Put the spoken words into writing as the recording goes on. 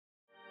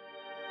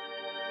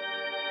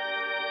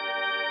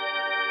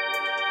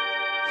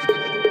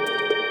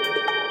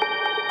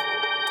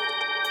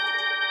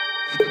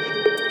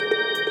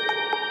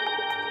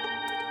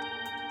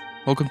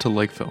Welcome to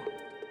Lakeville.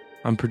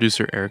 I'm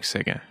producer Eric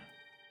Seguin.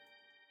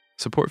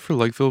 Support for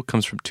Lakeville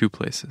comes from two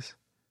places: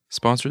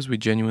 sponsors we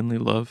genuinely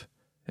love,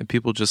 and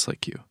people just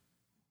like you.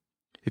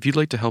 If you'd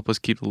like to help us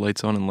keep the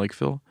lights on in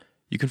Lakeville,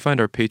 you can find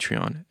our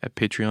Patreon at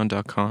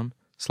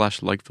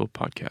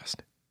patreon.com/LakevillePodcast.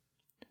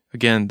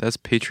 Again, that's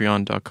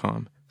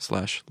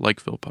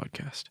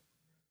patreon.com/LakevillePodcast.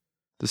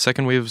 The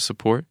second wave of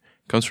support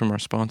comes from our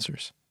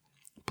sponsors,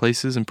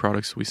 places and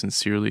products we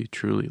sincerely,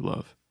 truly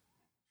love.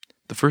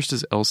 The first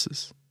is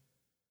Elsa's.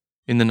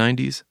 In the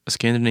 90s, a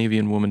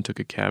Scandinavian woman took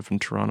a cab from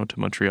Toronto to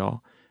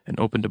Montreal and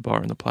opened a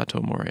bar in the Plateau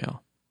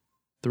Montreal.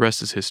 The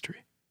rest is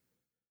history.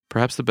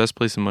 Perhaps the best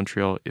place in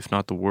Montreal, if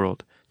not the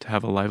world, to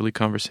have a lively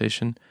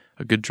conversation,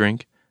 a good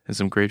drink, and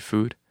some great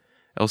food,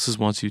 Elsa's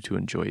wants you to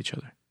enjoy each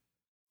other.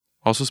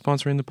 Also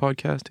sponsoring the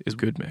podcast is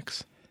Good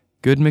Mix.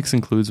 Good Mix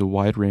includes a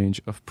wide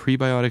range of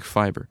prebiotic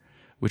fiber,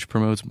 which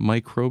promotes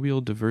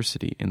microbial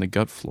diversity in the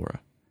gut flora.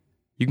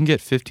 You can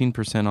get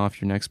 15%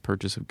 off your next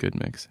purchase of Good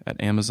Mix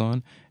at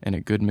Amazon and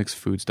at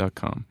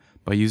goodmixfoods.com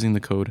by using the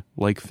code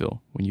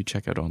LIKEVILLE when you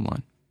check out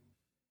online.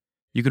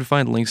 You can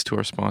find links to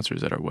our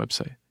sponsors at our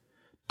website,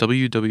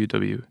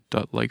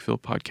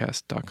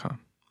 www.likevillepodcast.com.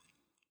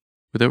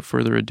 Without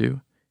further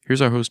ado,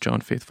 here's our host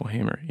John Faithful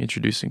Hamer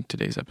introducing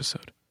today's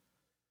episode.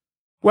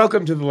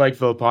 Welcome to the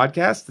Lakeville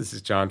Podcast. This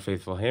is John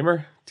Faithful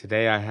Hamer.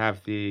 Today I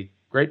have the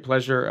great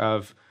pleasure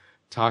of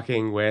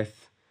talking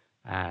with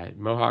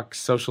Mohawk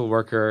social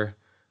worker,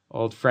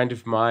 old friend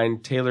of mine,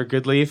 Taylor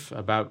Goodleaf,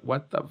 about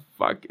what the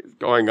fuck is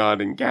going on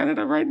in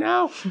Canada right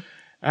now.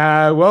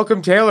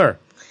 Welcome, Taylor.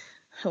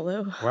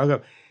 Hello.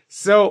 Welcome.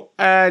 So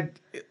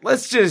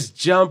let's just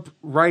jump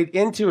right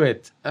into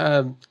it.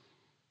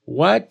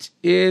 What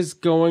is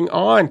going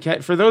on?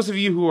 For those of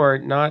you who are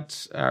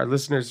not our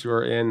listeners who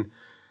are in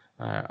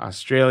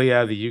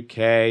Australia, the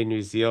UK,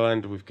 New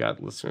Zealand, we've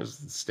got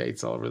listeners in the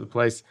States all over the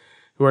place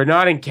who are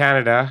not in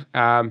Canada.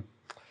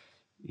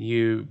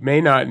 You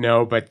may not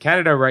know, but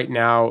Canada right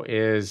now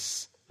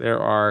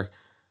there are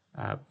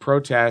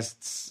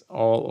protests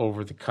all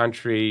over the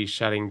country,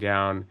 shutting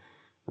down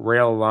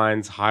rail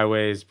lines,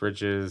 highways,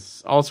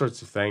 bridges, all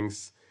sorts of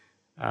things.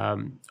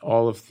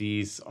 All of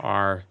these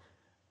are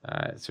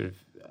sort of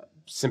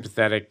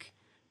sympathetic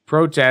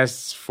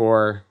protests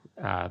for,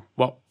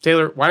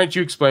 Taylor, why don't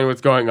you explain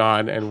what's going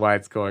on and why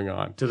it's going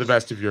on to the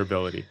best of your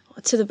ability?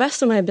 To the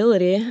best of my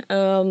ability,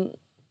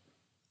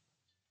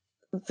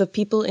 the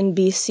people in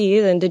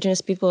BC, the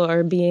Indigenous people,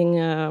 are being,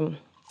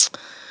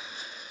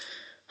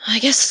 I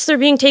guess they're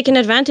being taken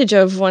advantage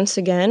of once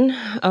again.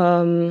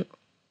 The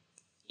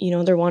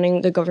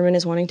government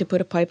is wanting to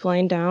put a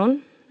pipeline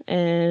down,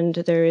 and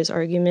there is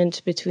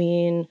argument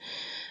between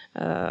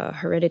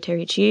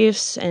hereditary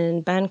chiefs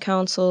and band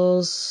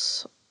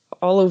councils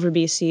all over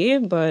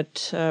BC,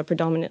 but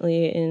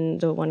predominantly in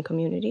the one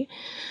community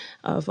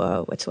of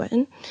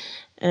Wet'suwet'en.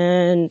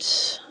 And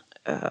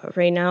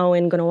right now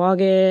in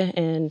Kahnawake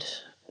and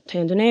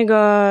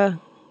Tyendinaga,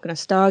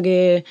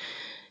 Kanesatake,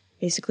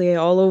 basically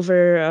all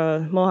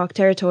over Mohawk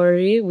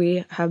territory,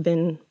 we have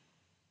been,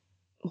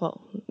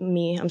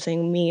 I'm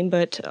saying me,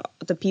 but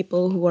the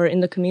people who are in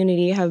the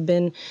community have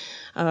been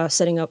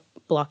setting up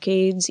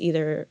blockades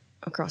either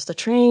across the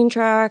train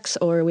tracks,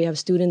 or we have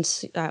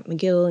students at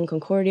McGill and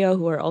Concordia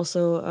who are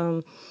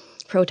also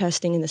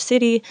protesting in the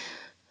city.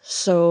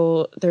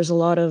 So there's a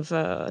lot of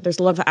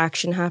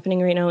action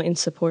happening right now in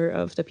support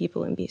of the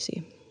people in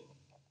BC.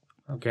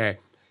 Okay,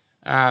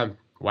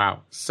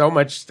 wow, so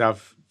much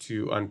stuff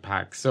to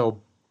unpack.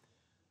 So,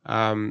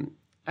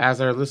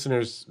 as our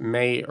listeners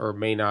may or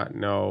may not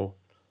know,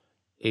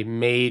 a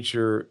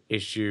major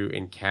issue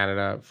in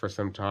Canada for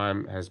some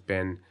time has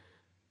been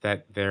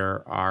that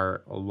there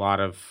are a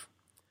lot of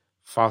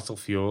fossil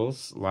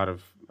fuels, a lot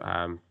of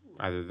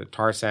either the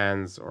tar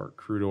sands or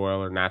crude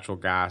oil or natural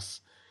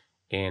gas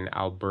in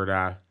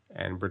Alberta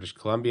and British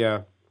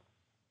Columbia,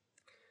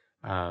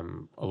 a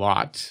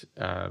lot.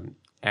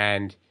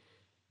 And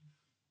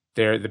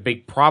the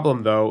big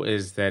problem, though,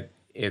 is that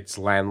it's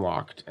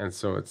landlocked. And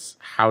so it's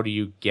how do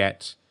you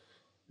get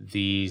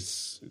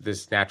this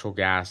natural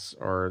gas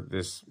or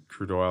this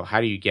crude oil, how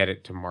do you get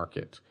it to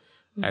market?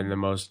 Mm-hmm. And the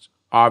most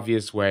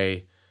obvious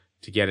way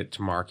to get it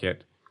to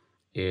market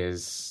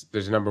is,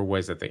 there's a number of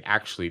ways that they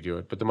actually do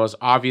it, but the most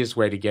obvious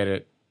way to get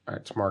it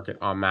to market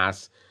en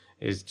masse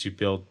is to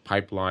build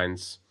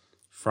pipelines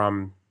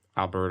from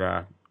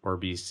Alberta or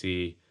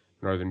BC,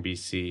 northern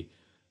BC,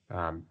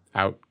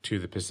 out to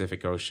the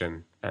Pacific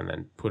Ocean, and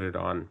then put it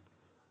on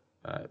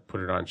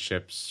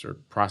ships, or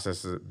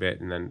process it a bit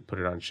and then put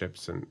it on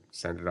ships and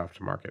send it off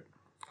to market.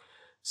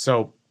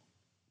 So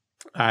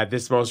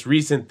this most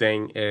recent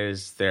thing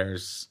is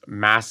there's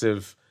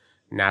massive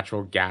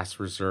natural gas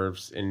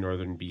reserves in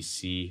northern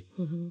BC,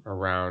 mm-hmm.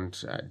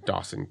 around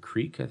Dawson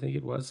Creek, I think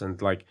it was, and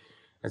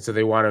so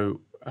they want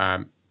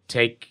to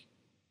take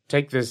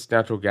this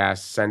natural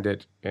gas, send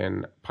it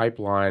in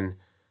pipeline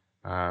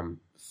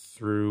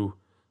through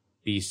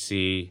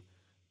BC,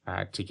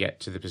 to get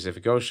to the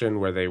Pacific Ocean,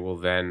 where they will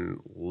then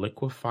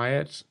liquefy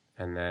it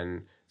and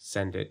then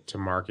send it to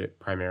market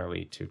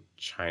primarily to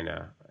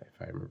China,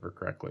 if I remember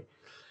correctly.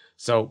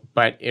 So,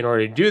 but in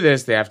order to do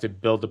this, they have to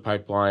build a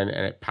pipeline,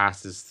 and it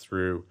passes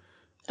through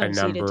a Unceded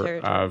number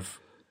territory. of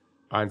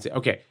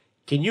Okay,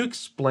 can you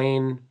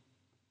explain?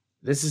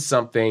 This is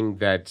something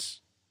that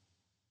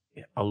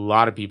a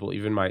lot of people,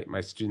 even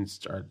my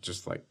students, are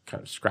just like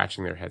kind of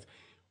scratching their heads.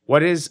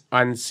 What is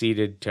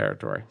unceded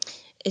territory?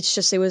 It's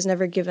just it was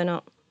never given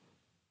up.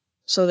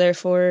 So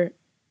therefore,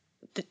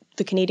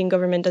 the Canadian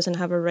government doesn't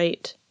have a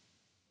right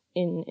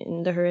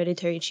in the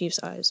hereditary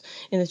chief's eyes.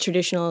 In the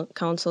traditional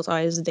council's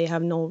eyes, they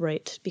have no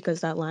right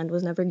because that land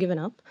was never given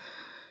up.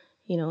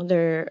 You know,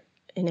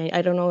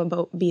 I don't know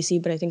about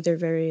BC, but I think they're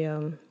very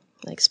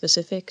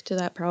specific to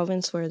that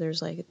province, where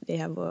there's they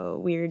have a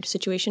weird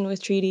situation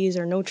with treaties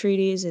or no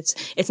treaties.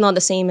 It's not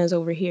the same as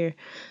over here.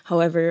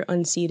 However,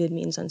 unceded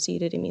means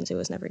unceded. It means it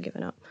was never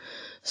given up.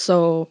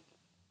 So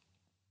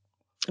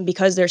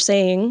because they're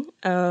saying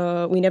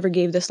we never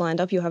gave this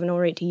land up, you have no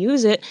right to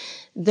use it.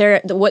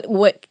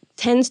 What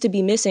tends to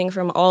be missing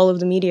from all of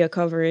the media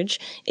coverage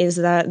is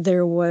that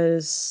there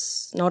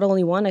was not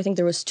only one, I think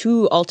there was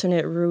two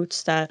alternate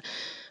routes that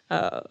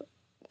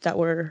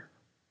were,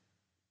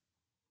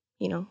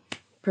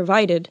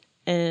 provided,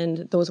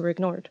 and those were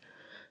ignored.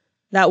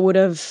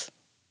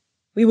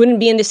 We wouldn't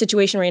be in this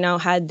situation right now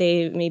had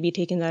they maybe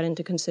taken that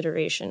into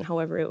consideration.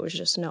 However, it was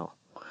just no.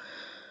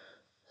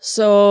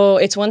 So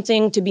it's one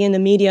thing to be in the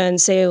media and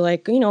say,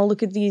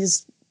 look at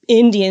these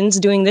Indians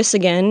doing this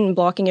again,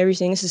 blocking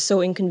everything. This is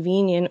so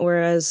inconvenient.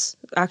 Whereas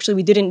actually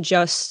we didn't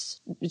just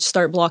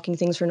start blocking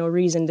things for no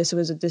reason. This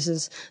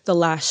is the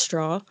last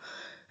straw,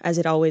 as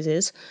it always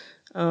is,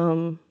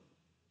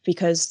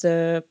 because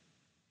the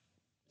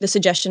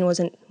suggestion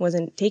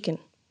wasn't taken.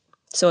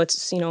 So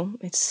it's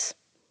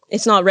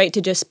not right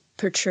to just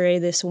portray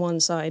this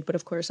one side. But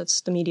of course, that's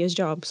the media's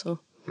job.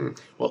 So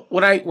well,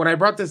 when I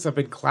brought this up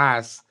in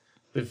class,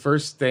 the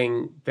first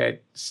thing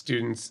that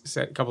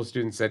a couple of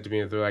students said to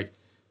me, they're like,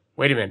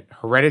 wait a minute,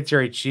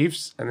 hereditary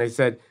chiefs? And they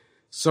said,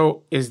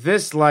 so is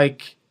this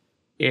like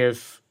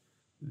if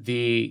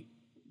the,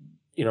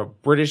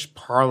 British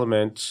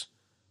Parliament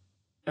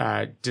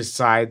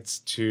decides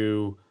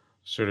to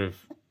sort of,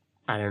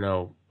 I don't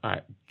know,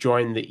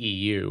 join the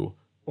EU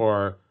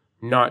or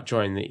not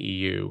join the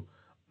EU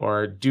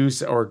or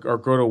or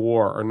go to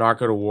war or not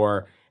go to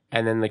war,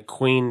 and then the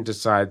Queen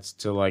decides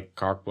to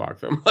cock block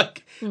them?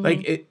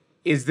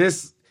 Is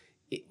this,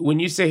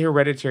 when you say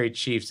hereditary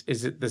chiefs,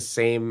 is it the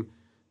same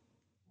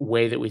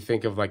way that we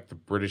think of the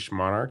British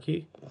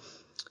monarchy?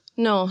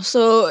 no.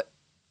 So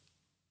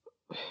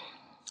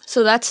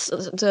that's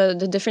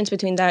the difference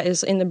between that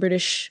is in the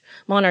British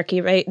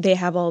monarchy, right? They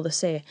have all the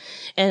say.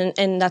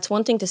 And that's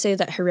one thing to say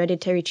that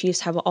hereditary chiefs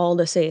have all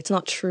the say. It's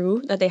not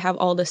true that they have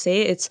all the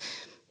say.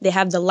 They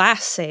have the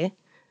last say,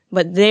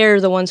 but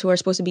they're the ones who are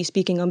supposed to be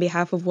speaking on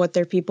behalf of what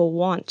their people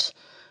want,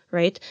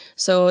 right?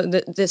 So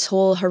this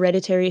whole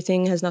hereditary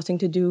thing has nothing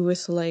to do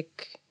with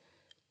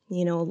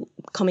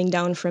coming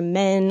down from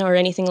men or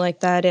anything like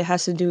that. It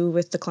has to do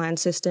with the clan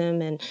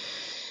system and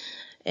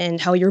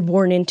how you're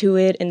born into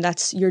it, and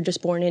you're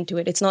just born into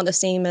it. It's not the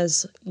same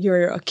as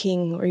you're a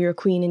king or you're a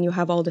queen and you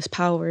have all this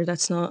power.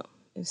 It's not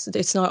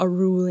a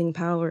ruling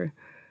power.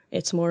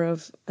 It's more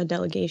of a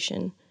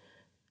delegation.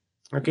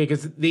 Okay,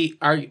 because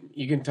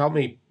you can tell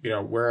me,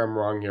 where I'm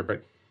wrong here,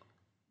 but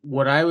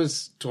what I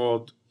was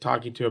told,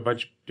 talking to a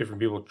bunch of different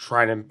people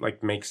trying to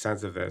make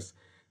sense of this,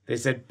 they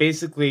said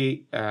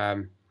basically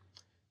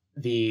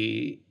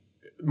the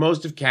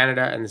most of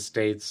Canada and the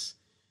States,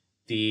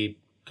 the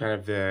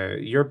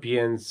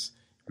Europeans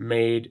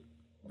made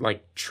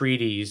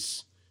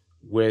treaties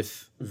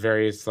with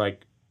various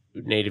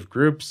native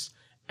groups,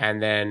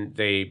 and then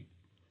they,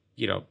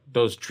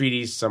 those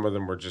treaties, some of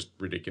them were just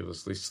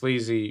ridiculously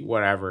sleazy,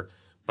 whatever,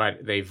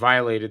 but they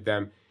violated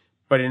them.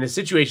 But in a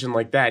situation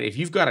like that, if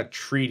you've got a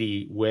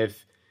treaty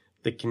with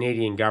the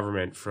Canadian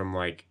government from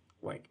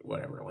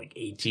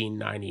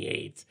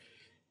 1898,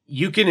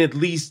 you can at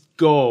least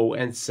go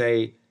and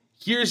say,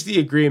 here's the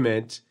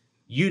agreement.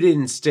 You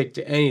didn't stick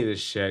to any of this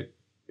shit.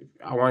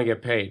 I want to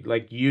get paid.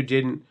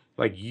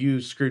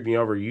 You screwed me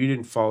over. You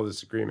didn't follow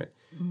this agreement.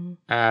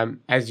 Mm-hmm.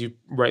 As you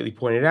rightly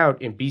pointed out,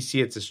 in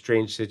BC, it's a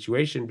strange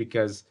situation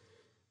because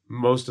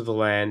most of the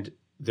land,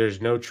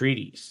 there's no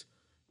treaties.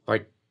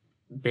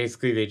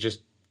 Basically, they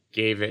just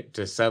gave it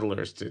to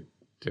settlers to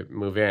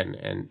move in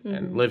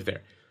and live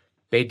there.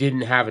 They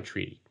didn't have a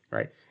treaty,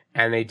 right?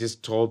 And they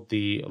just told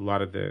a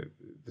lot of the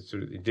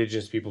sort of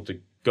Indigenous people to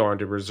go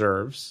onto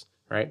reserves,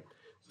 right?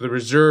 So the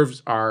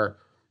reserves are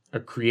a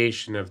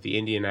creation of the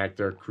Indian Act.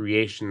 They're a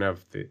creation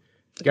of the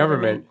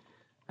government.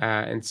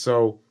 And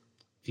so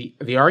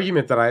the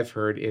argument that I've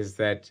heard is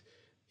that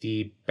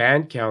the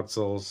band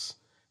councils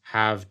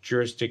have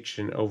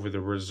jurisdiction over the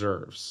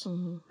reserves,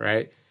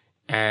 right?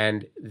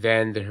 And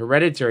then the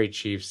hereditary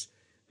chiefs,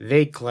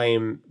 they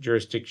claim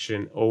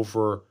jurisdiction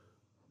over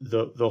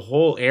the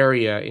whole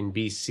area in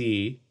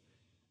BC,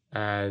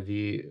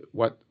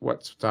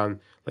 what's on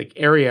like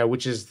area,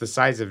 which is the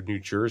size of New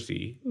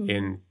Jersey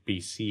in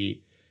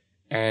BC,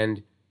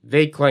 and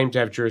they claim to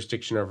have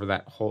jurisdiction over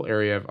that whole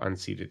area of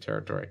unceded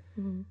territory.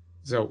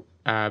 So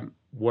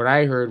what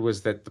I heard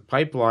was that the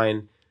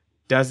pipeline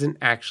doesn't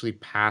actually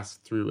pass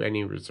through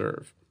any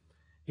reserve.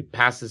 It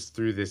passes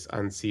through this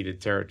unceded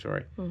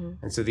territory.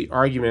 And so the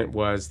argument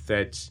was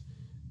that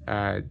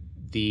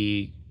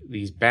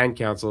these band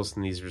councils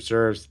and these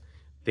reserves,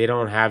 they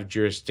don't have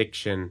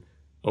jurisdiction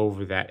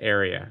over that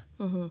area.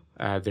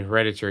 The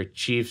hereditary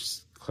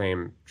chiefs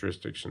claim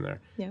jurisdiction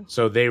there. Yeah.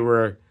 So they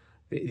were,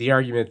 the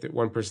argument that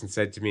one person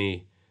said to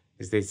me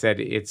is they said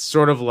it's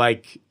sort of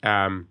like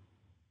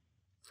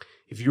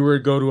if you were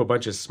to go to a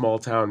bunch of small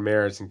town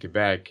mayors in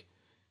Quebec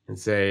and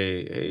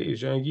say, hey,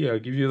 Jean-Guy, I'll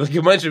give you like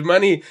a bunch of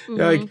money,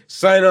 like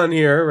sign on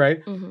here,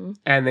 right?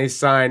 And they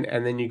sign,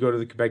 and then you go to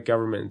the Quebec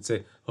government and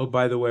say, oh,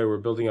 by the way, we're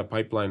building a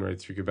pipeline right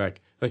through Quebec.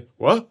 Like,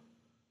 what?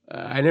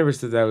 I never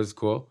said that was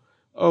cool.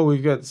 Oh,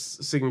 we've got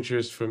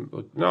signatures from,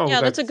 no. Yeah,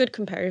 that's a good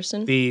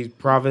comparison. The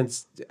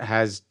province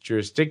has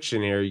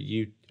jurisdiction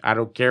here. I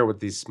don't care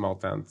what these small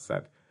towns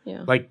said.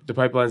 Yeah. Like, the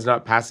pipeline's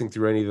not passing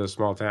through any of those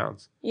small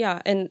towns.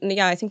 Yeah, and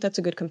yeah, I think that's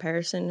a good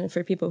comparison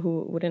for people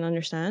who wouldn't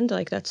understand.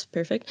 Like, that's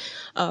perfect.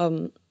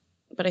 But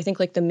I think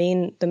like the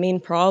main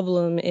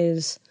problem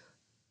is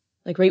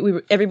like, right,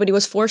 everybody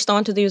was forced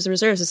onto these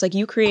reserves. It's like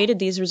you created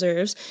these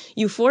reserves,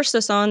 you forced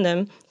us on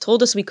them,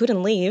 told us we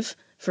couldn't leave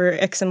for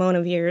X amount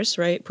of years,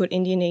 right? Put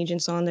Indian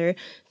agents on there,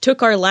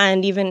 took our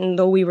land, even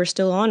though we were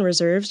still on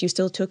reserves. You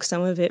still took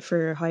some of it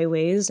for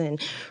highways and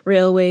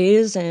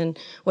railways and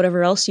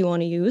whatever else you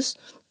want to use.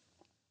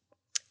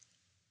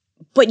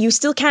 But you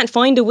still can't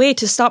find a way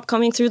to stop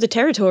coming through the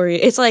territory.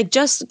 It's like,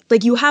 just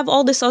like you have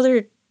all this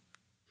other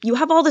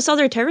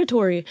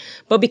territory,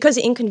 but because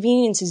it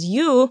inconveniences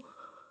you,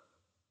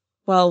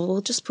 well,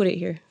 we'll just put it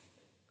here.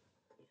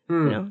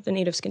 You know, the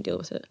natives can deal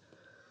with it.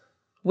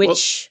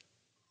 Which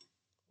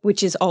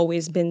has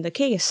always been the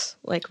case.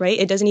 Like, right?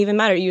 It doesn't even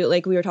matter.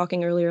 Like we were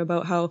talking earlier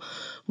about how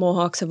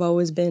Mohawks have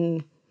always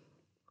been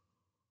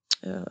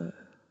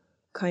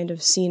kind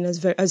of seen as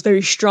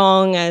very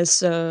strong,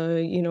 as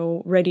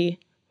ready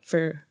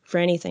for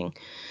anything.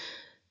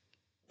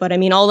 But I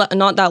mean,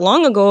 not that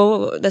long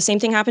ago, the same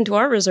thing happened to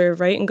our reserve,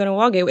 right, in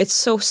Kahnawake. It's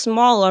so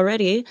small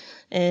already,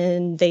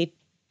 and they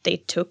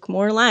took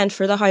more land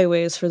for the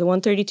highways, for the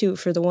 132,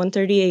 for the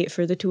 138,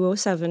 for the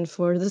 207,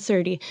 for the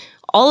 30.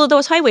 All of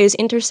those highways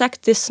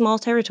intersect this small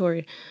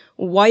territory.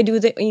 Why do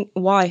they?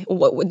 Why?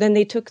 Then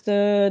they took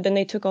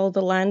all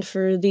the land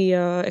for the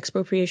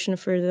expropriation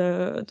for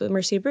the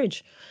Mercier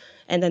Bridge,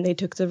 and then they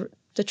took the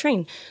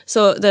train.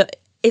 So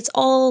it's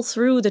all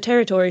through the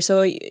territory.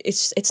 So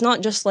it's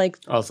not just like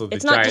also the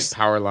it's not giant just,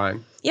 power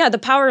line. Yeah, the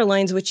power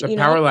lines, which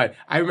power line.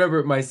 I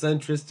remember my son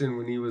Tristan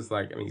when he was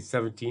like, he's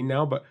 17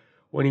 now, but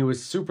when he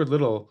was super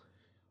little,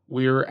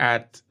 we were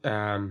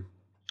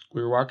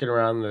we were walking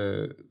around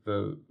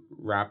the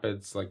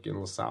rapids, like in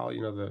LaSalle,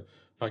 the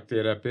Lac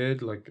des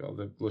Rapides, like all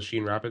the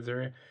Lachine Rapids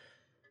area.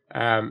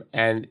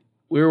 And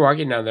we were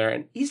walking down there,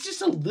 and he's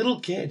just a little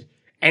kid.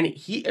 And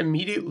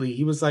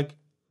he was like,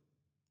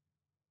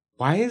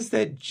 why is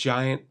that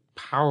giant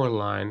power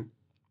line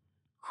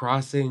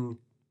crossing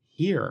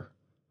here?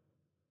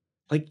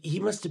 Like, he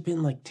must have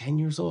been like 10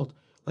 years old,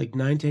 like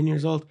 9, 10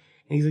 years old.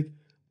 And he's like,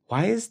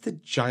 why is the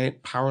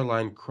giant power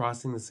line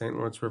crossing the St.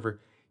 Lawrence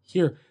River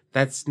here?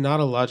 That's not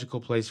a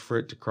logical place for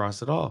it to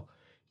cross at all.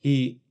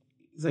 He's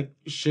like,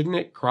 shouldn't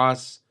it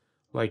cross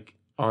like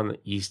on the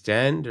east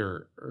end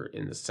or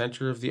in the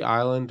center of the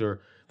island?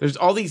 Or there's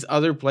all these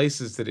other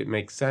places that it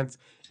makes sense.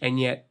 And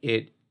yet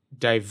it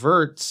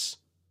diverts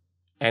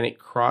and it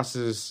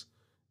crosses,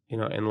 in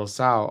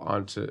LaSalle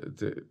onto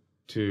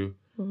to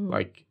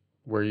like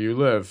where you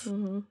live.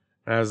 And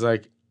I was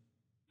like,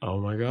 oh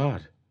my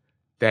God.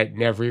 That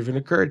never even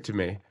occurred to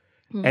me.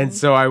 And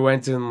so I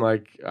went and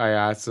I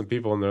asked some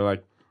people, and they're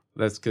like,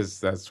 that's because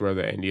that's where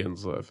the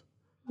Indians live.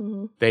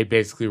 They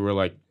basically were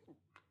like,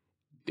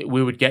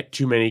 we would get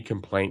too many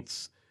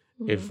complaints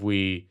if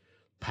we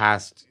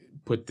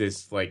put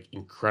this like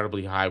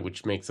incredibly high,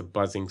 which makes a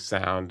buzzing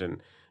sound, and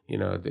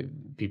the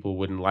people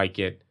wouldn't like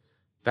it.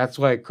 That's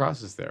why it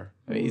crosses there.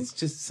 I mean, it's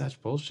just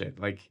such bullshit.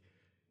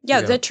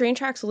 Yeah, the train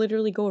tracks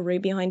literally go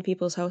right behind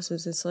people's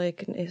houses. It's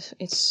like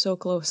it's so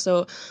close.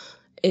 So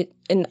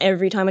and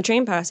every time a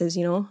train passes,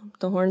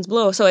 the horns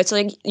blow. So it's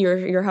like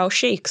your house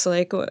shakes.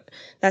 Like,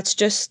 that's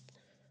just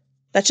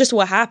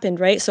what happened,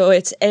 right? So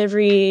it's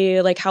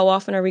how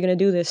often are we going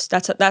to do this?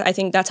 I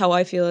think that's how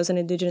I feel as an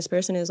Indigenous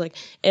person, is like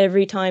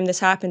every time this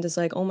happens, it's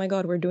like, oh my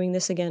God, we're doing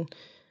this again.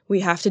 We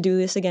have to do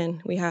this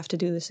again. We have to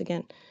do this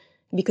again.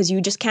 Because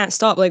you just can't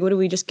stop. Like, what do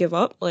we just give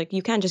up? Like,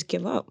 you can't just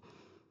give up.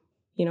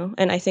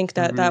 And I think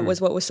that was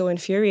what was so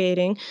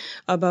infuriating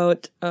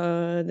about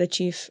the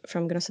chief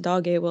from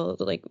Gunassadage,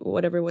 like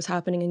whatever was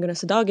happening in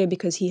Gunassadage,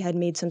 because he had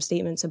made some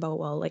statements about,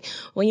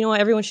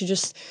 everyone should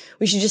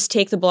just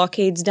take the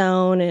blockades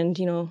down, and,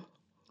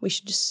 we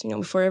should just,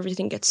 before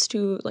everything gets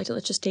too, let's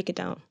just take it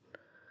down.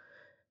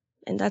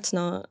 And that's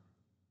not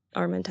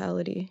our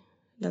mentality.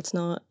 That's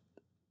not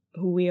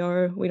who we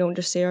are. We don't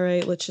just say, all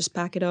right, let's just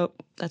pack it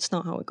up. That's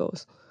not how it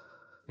goes.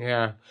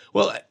 Yeah.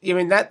 Well, I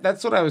mean,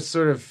 that's what I was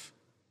sort of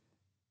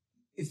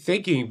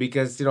thinking,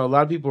 because, you know, a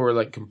lot of people were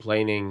like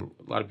complaining,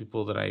 a lot of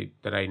people that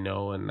I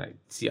know and I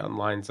see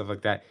online and stuff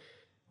like that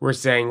were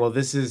saying, well,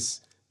 this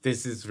is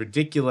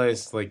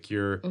ridiculous. Like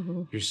you're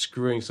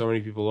screwing so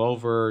many people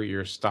over.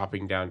 You're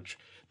stopping down.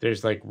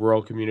 There's like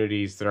rural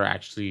communities that are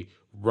actually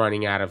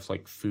running out of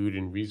like food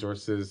and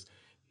resources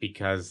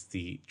because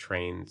the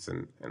trains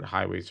and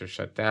highways are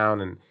shut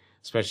down, and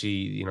especially,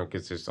 you know,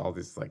 because there's all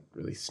this like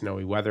really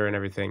snowy weather and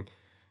everything.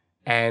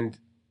 And,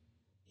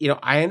 you know,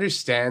 I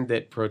understand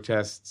that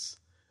protests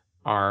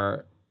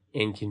are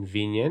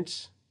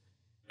inconvenient,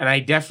 and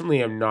I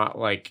definitely am not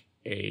like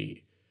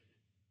a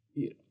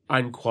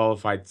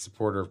unqualified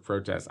supporter of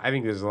protests. I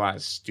think there's a lot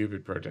of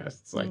stupid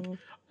protests. Like,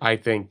 I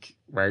think,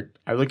 right,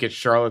 I look at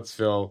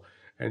Charlottesville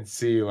and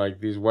see like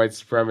these white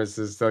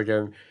supremacists,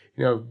 again,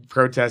 you know,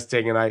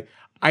 protesting, and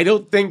I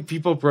don't think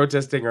people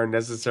protesting are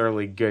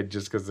necessarily good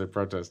just because they're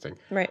protesting.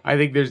 Right. I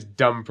think there's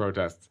dumb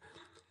protests.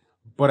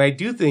 But I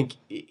do think,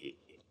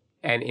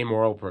 and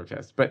immoral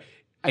protests, but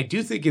I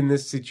do think in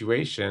this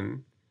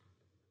situation,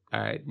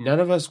 none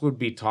of us would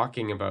be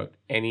talking about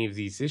any of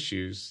these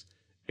issues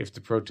if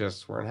the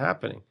protests weren't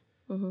happening.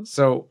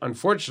 So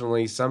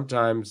unfortunately,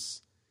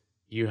 sometimes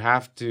you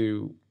have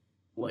to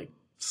like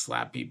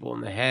slap people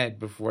in the head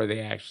before they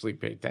actually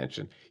pay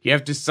attention. You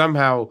have to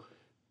somehow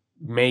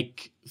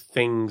make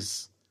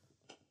things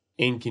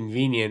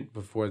inconvenient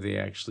before they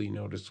actually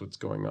notice what's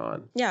going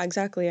on. Yeah,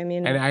 exactly. I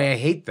mean, and I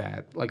hate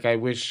that. Like, I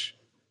wish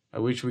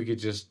we could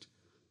just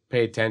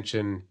pay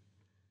attention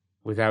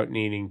without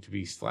needing to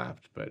be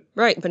slapped. But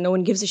right, but no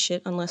one gives a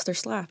shit unless they're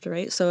slapped,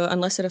 right? So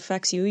unless it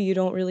affects you, you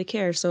don't really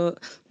care. So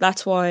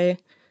that's why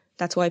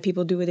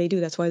people do what they do.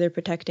 That's why they're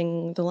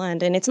protecting the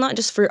land. And it's not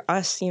just for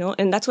us, you know,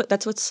 and that's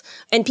what's,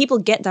 and people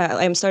get that.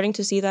 I'm starting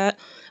to see that.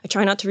 I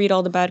try not to read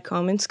all the bad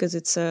comments because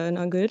it's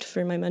not good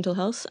for my mental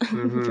health,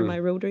 for my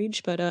road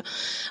rage. But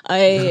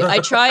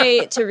I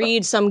try to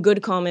read some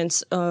good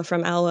comments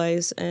from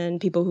allies and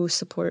people who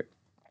support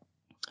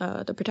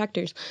the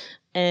protectors.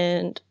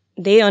 And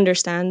they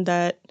understand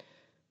that,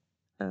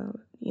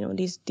 you know,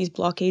 these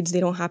blockades, they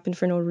don't happen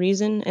for no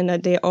reason, and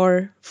that they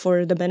are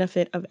for the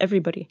benefit of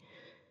everybody.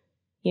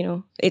 You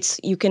know,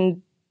 you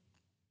can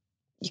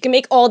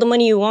make all the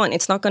money you want.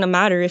 It's not going to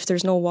matter if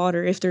there's no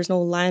water, if there's no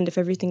land, if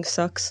everything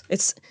sucks.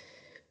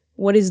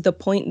 What is the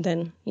point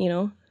then, you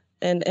know?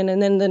 And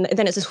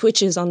then it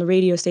switches on the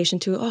radio station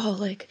to, oh,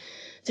 like,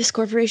 this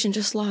corporation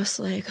just lost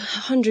like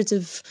hundreds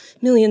of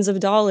millions of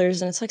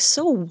dollars. And it's like,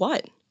 so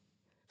what?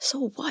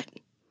 So what?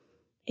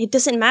 It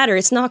doesn't matter.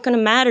 It's not going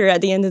to matter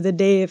at the end of the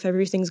day if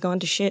everything's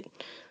gone to shit.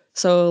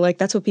 So, like,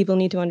 that's what people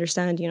need to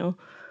understand, you know?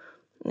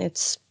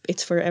 It's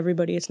for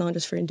everybody. It's not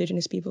just for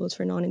Indigenous people. It's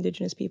for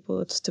non-Indigenous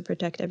people. It's to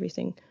protect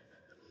everything.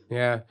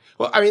 yeah,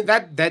 well, I mean,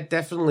 that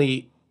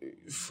definitely,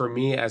 for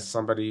me as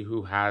somebody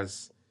who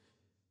has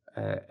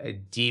a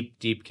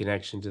deep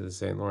connection to the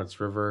St. Lawrence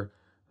River,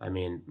 I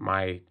mean,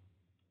 my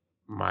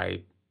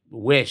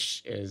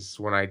wish is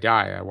when I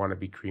die, I want to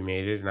be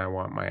cremated and I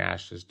want my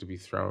ashes to be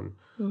thrown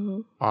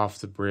off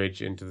the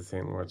bridge into the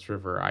St. Lawrence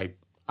River. I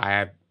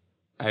have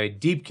a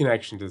deep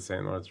connection to the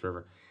St. Lawrence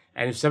River.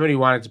 And if somebody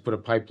wanted to put a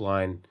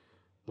pipeline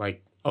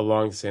like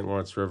along the St.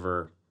 Lawrence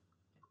River,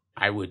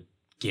 I would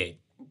get,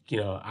 you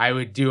know, I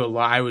would do a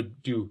lot. I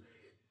would do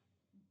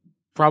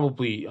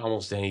probably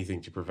almost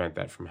anything to prevent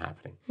that from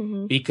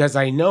happening. Because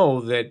I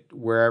know that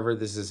wherever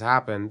this has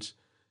happened,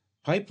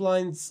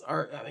 pipelines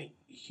are, I mean,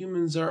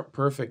 humans aren't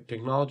perfect.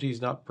 Technology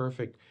is not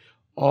perfect.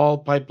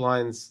 All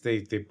pipelines,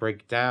 they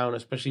break down,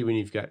 especially when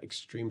you've got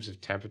extremes of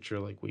temperature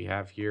like we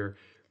have here,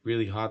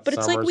 really hot But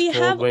summers, it's like we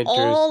cold have winters.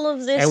 all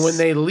of this. And when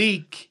they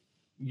leak,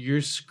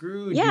 you're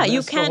screwed. Yeah, you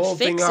mess the can't whole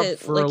thing fix up it.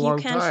 for Like, a long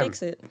you can't time.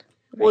 fix it. Right?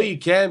 Well, you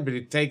can, but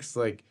it takes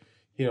like,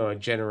 you know, a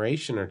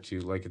generation or two.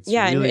 Like, it's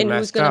yeah, really and messed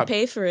who's going to up.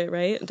 pay for it,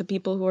 right? The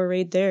people who are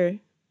right there.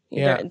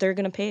 Yeah. They're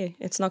going to pay.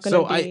 It's not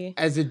going to be...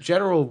 as a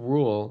general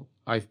rule,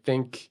 I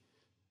think,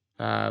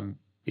 you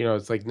know,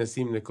 it's like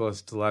Nassim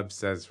Nicholas Taleb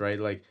says, right?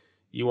 Like,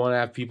 you want to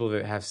have people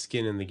that have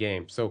skin in the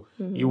game. So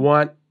you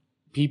want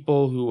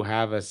people who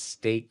have a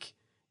stake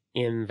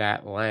in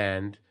that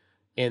land,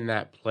 in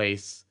that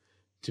place,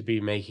 to be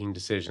making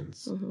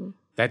decisions.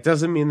 That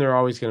doesn't mean they're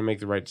always going to make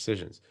the right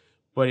decisions,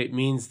 but it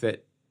means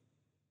that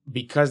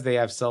because they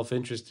have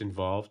self-interest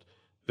involved,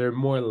 they're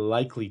more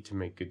likely to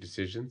make good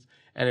decisions.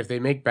 And if they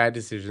make bad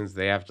decisions,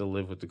 they have to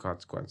live with the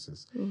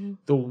consequences.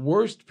 The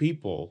worst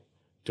people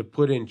to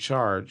put in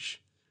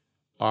charge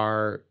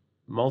are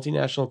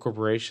multinational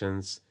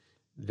corporations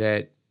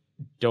that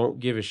don't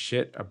give a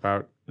shit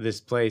about this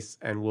place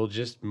and will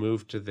just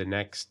move to the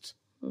next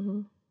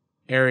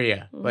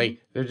area.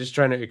 Like, they're just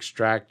trying to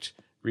extract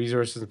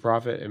resources and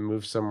profit and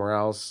move somewhere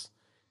else.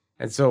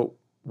 And so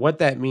what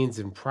that means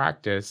in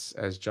practice,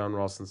 as John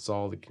Ralston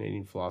Saul, the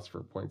Canadian philosopher,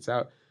 points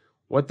out,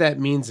 what that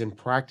means in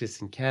practice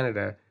in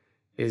Canada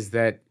is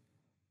that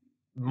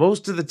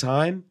most of the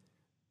time,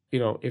 you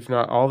know, if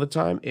not all the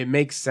time, it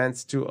makes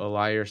sense to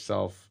ally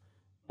yourself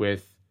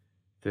with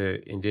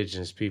the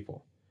Indigenous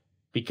people,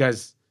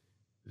 because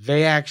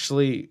they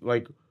actually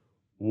like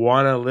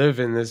want to live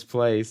in this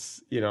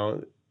place,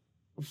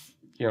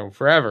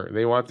 forever.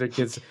 They want their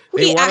kids.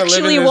 We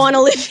actually want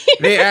to live here.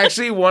 They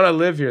actually want to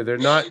live here. They're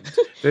not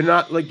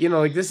like,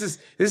 like this is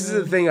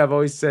the thing I've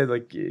always said,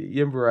 like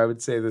Yimber, I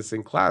would say this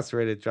in class,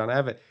 right, at John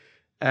Abbott.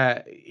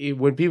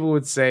 When people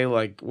would say,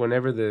 like,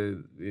 whenever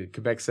the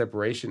Quebec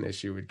separation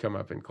issue would come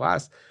up in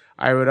class,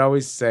 I would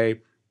always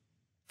say,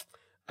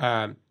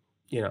 all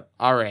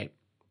right,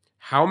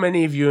 how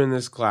many of you in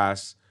this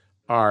class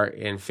are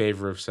in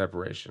favor of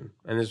separation?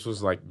 And this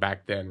was like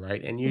back then,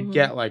 right? And you'd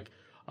get like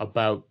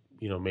about,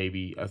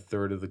 maybe a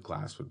third of the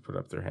class would put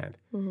up their hand.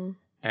 Mm-hmm.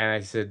 And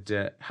I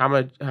said, how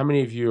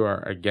many of you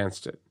are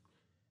against it?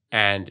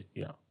 And,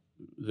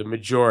 the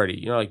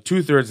majority, like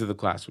 2/3 of the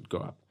class would go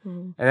up.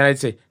 Mm-hmm. And then I'd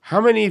say,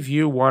 how many of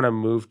you want to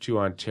move to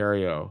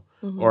Ontario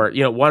or,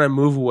 want to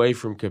move away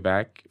from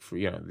Quebec? For,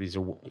 these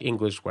are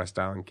English West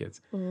Island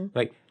kids. Mm-hmm.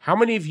 Like, how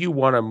many of you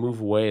want to move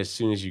away as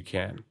soon as you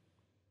can?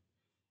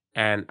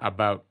 And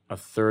about a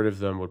third of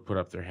them would put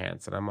up their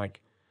hands. And I'm like,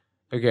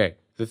 okay,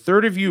 the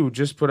third of you who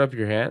just put up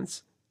your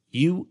hands,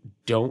 you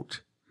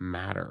don't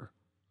matter.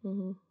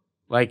 Mm-hmm.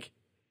 Like,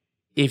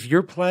 if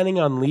you're planning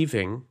on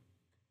leaving,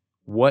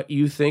 what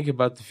you think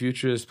about the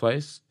future of this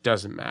place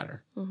doesn't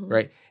matter,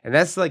 right? And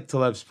that's like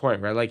Taleb's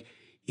point, right? Like,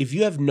 if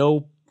you have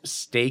no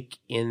stake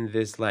in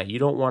this land, you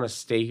don't want to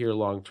stay here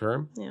long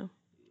term. Yeah.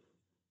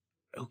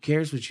 Who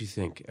cares what you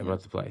think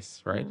about the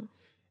place, right?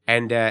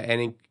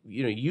 Yeah.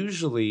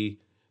 Usually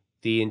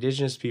the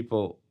Indigenous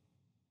people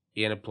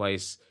in a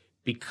place,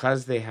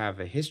 because they have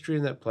a history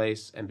in that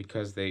place and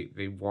because they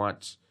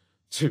want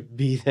to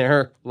be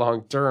there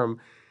long term,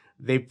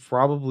 they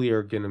probably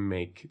are going to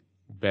make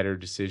better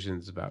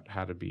decisions about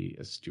how to be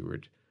a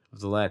steward of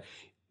the land.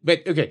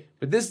 But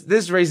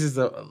this raises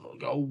a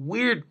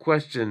weird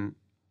question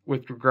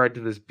with regard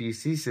to this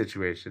BC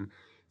situation.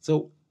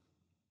 So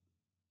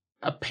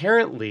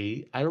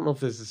apparently, I don't know if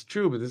this is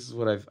true, but this is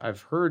what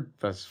I've heard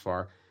thus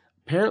far.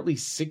 Apparently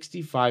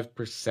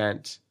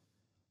 65%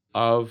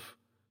 of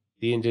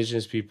the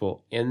Indigenous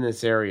people in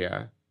this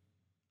area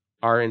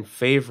are in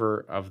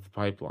favor of the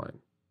pipeline.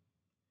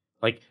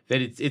 Like,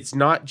 that it's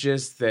not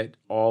just that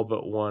all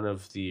but one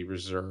of the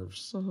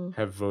reserves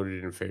have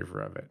voted in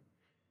favor of it.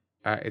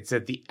 It's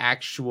that the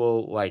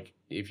actual, like,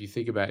 if you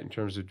think about it in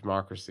terms of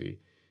democracy,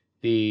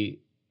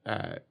 the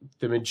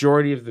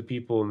majority of the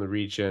people in the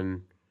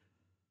region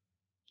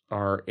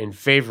are in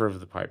favor of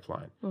the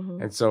pipeline.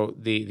 And so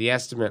the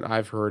estimate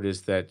I've heard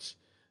is that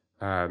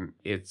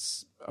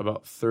it's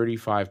about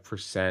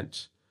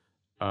 35%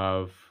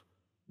 of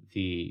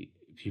the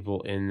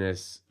people in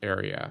this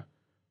area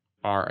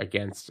are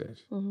against it.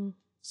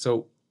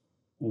 So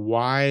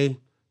why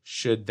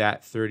should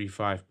that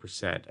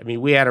 35%? I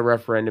mean, we had a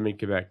referendum in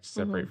Quebec to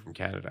separate from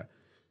Canada.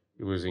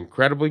 It was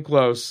incredibly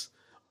close,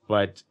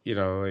 but,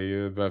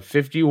 about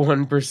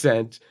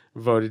 51%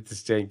 voted to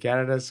stay in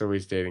Canada, so we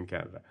stayed in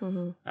Canada.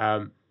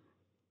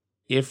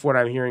 If what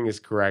I'm hearing is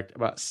correct,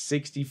 about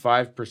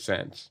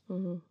 65%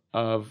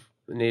 of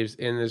the natives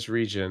in this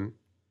region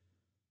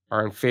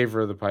are in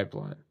favor of the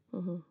pipeline.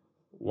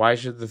 Why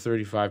should the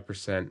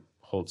 35%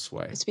 hold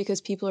sway? It's because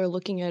people are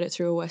looking at it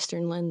through a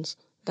Western lens.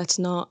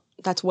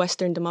 That's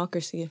Western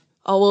democracy.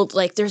 Oh, well,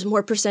 like, there's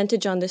more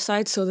percentage on this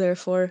side, so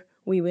therefore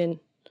we win.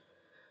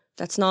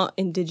 That's not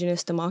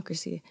Indigenous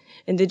democracy.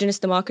 Indigenous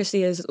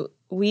democracy is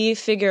we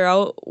figure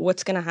out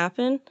what's going to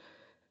happen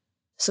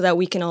so that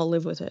we can all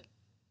live with it.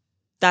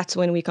 That's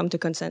when we come to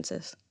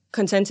consensus.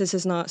 Consensus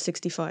is not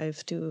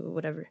 65 to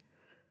whatever.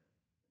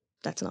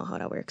 That's not how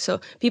that works. So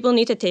people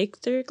need to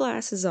take their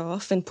glasses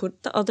off and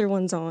put the other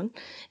ones on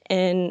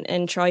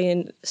and try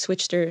and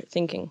switch their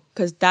thinking,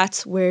 because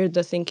that's where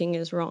the thinking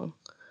is wrong.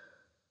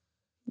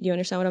 You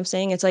understand what I'm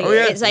saying? It's like,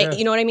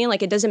 you know what I mean?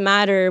 Like, it doesn't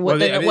matter what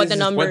the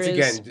number is.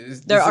 Once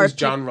again, this is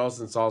John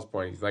Ralston Saul's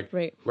point. He's like,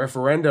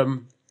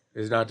 referendum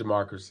is not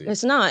democracy.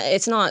 It's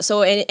not.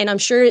 So, and I'm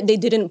sure they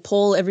didn't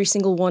poll every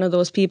single one of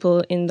those people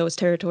in those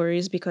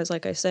territories because,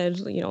 like I said,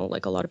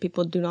 like, a lot of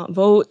people do not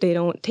vote. They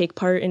don't take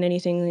part in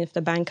anything. If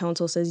the band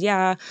council says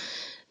yeah,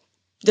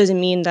 doesn't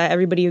mean that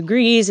everybody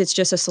agrees. It's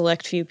just a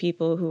select few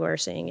people who are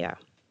saying yeah,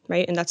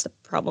 right? And that's the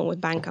problem with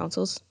band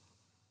councils.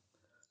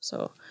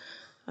 So,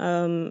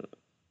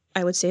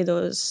 I would say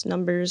those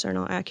numbers are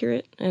not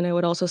accurate. And I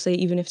would also say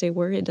even if they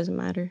were, it doesn't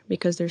matter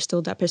because there's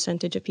still that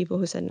percentage of people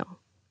who said no.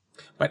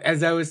 But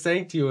as I was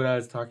saying to you when I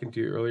was talking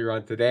to you earlier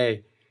on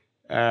today,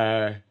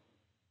 and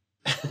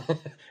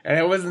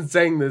I wasn't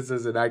saying this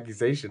as an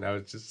accusation. I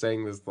was just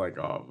saying this like,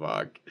 oh,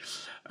 fuck.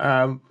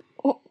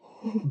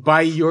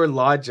 By your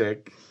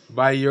logic,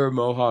 by your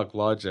Mohawk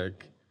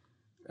logic,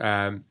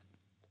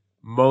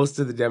 most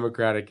of the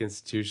democratic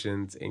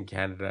institutions in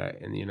Canada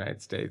and the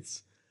United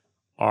States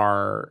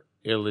are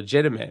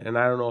illegitimate. And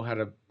I don't know how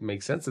to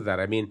make sense of that.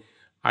 I mean,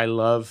 I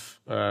love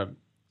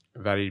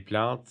Valérie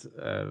Plante,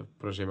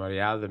 Projet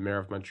Montréal, the mayor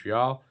of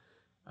Montreal.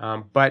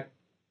 But,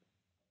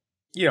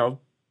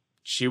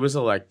 she was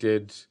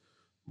elected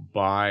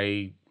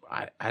by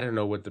I don't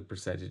know what the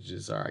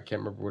percentages are. I can't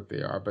remember what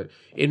they are, but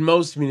in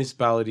most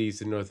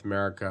municipalities in North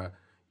America,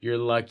 you're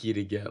lucky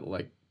to get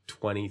like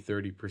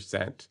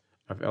 20-30%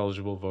 of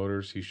eligible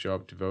voters who show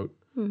up to vote.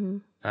 Mm-hmm.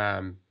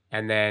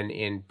 And then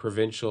in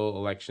provincial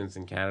elections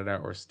in Canada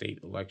or state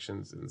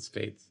elections in the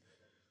States,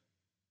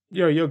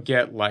 you'll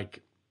get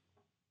like,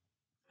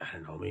 I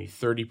don't know, maybe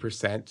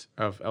 30%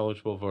 of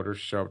eligible voters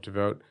show up to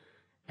vote.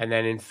 And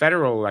then in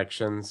federal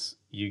elections,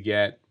 you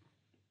get,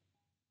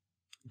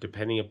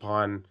 depending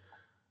upon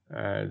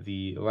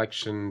the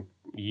election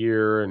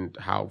year and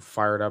how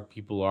fired up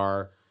people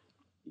are,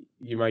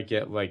 you might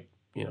get like,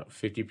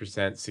 50%,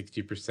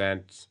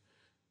 60%.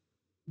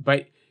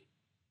 But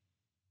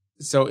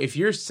so if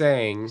you're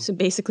saying... So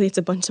basically it's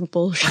a bunch of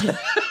bullshit.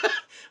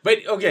 but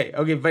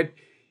but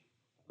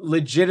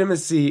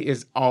legitimacy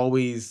is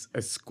always a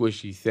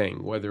squishy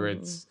thing, whether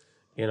it's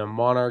in a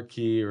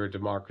monarchy or a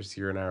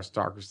democracy or an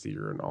aristocracy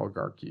or an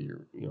oligarchy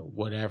or,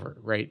 whatever,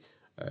 right?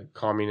 A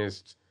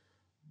communist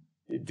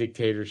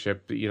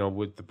dictatorship,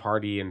 with the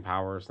party in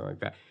power or something like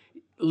that.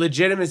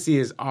 Legitimacy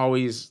is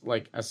always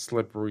like a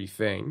slippery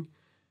thing.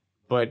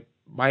 But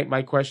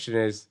my question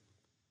is,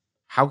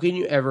 how can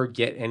you ever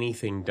get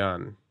anything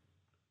done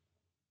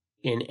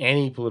in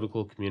any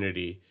political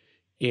community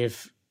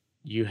if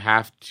you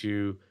have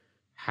to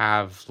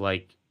have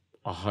like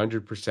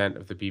 100%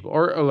 of the people,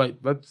 or like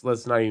let's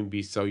not even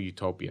be so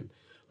utopian,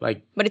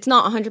 like. But it's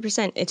not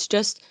 100%. It's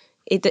just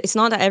it's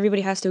not that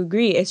everybody has to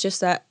agree. It's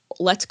just that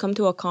let's come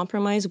to a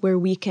compromise where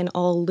we can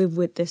all live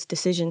with this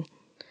decision,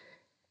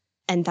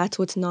 and that's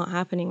what's not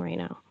happening right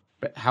now.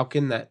 But how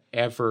can that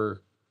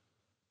ever,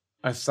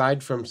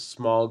 aside from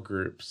small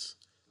groups?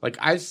 Like,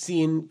 I've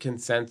seen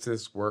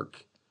consensus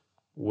work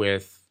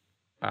with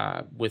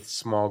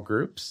small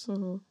groups,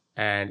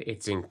 and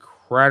it's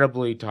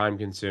incredibly time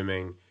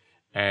consuming,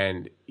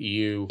 and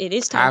it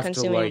is time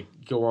consuming. To like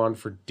go on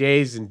for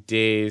days and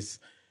days,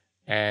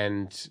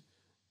 and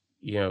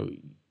you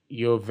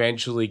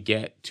eventually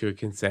get to a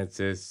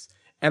consensus.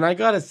 And I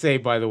gotta say,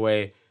 by the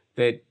way,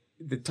 that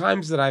the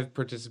times that I've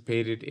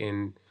participated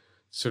in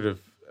sort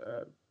of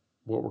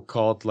what were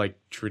called like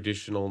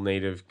traditional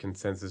Native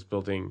consensus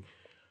building,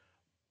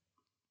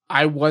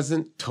 I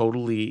wasn't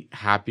totally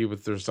happy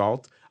with the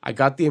result. I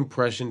got the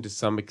impression to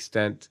some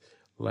extent,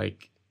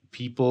 like,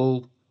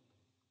 people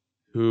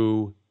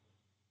who,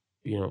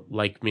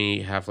 like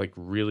me, have like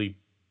really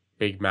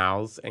big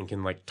mouths and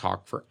can like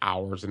talk for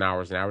hours and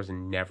hours and hours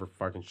and never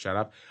fucking shut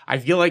up. I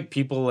feel like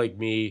people like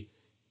me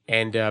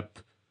end up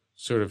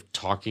sort of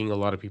talking a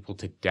lot of people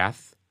to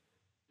death.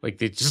 Like,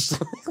 they just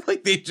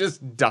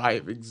die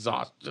of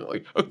exhaustion.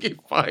 Like, okay,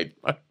 fine.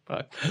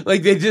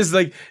 Like,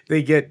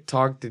 they get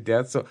talked to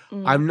death. So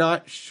I'm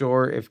not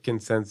sure if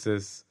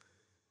consensus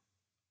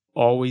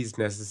always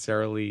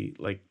necessarily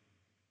like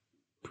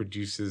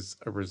produces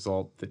a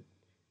result that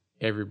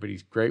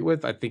everybody's great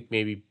with. I think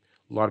maybe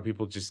a lot of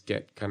people just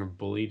get kind of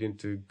bullied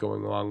into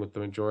going along with the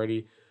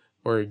majority,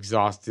 or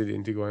exhausted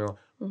into going along.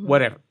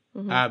 Whatever.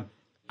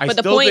 But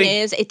the point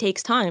is, it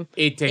takes time.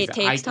 It takes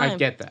time. I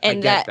get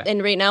that.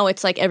 And right now,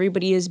 it's like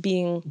everybody is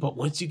being. But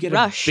once you get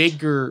rushed. a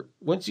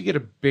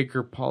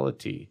bigger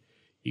polity,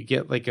 you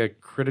get like a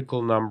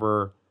critical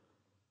number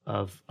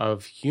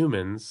of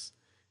humans.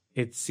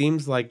 It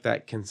seems like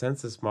that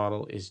consensus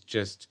model is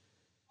just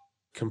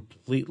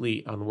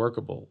completely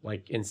unworkable.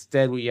 Like,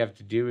 instead, what you have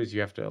to do is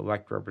you have to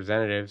elect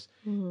representatives,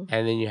 and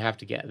then you have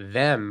to get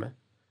them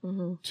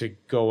to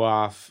go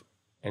off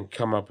and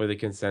come up with a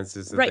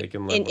consensus that they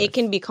can live with. It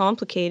can be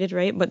complicated,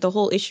 right? But the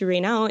whole issue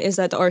right now is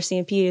that the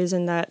RCMP is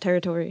in that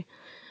territory.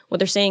 What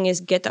they're saying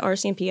is, get the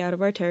RCMP out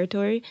of our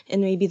territory, and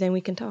maybe then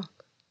we can talk.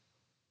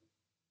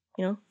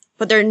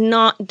 But they're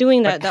not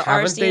doing that. But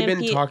haven't they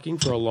been talking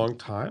for a long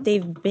time?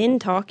 They've been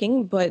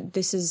talking, but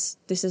this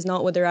is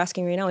not what they're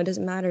asking right now. It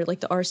doesn't matter.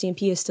 Like, the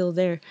RCMP is still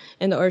there,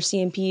 and the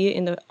RCMP,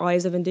 in the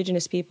eyes of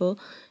Indigenous people,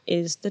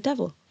 is the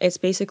devil. It's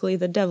basically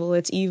the devil.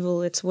 It's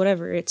evil. It's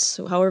whatever. It's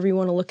however you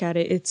want to look at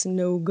it. It's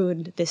no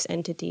good, this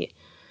entity.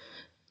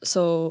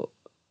 So,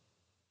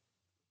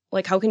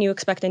 like, how can you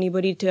expect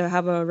anybody to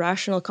have a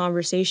rational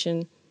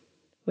conversation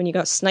when you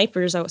got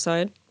snipers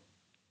outside?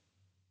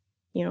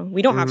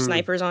 We don't have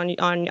snipers on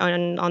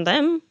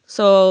them.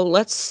 So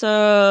let's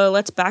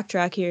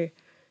backtrack here,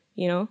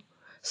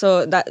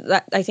 So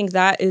that I think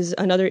that is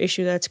another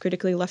issue that's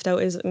critically left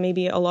out, is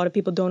maybe a lot of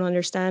people don't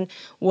understand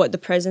what the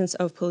presence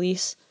of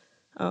police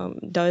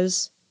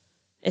does,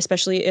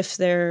 especially if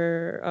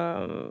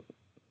they're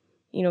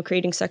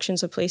creating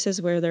sections of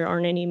places where there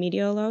aren't any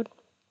media allowed.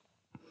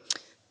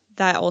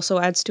 That also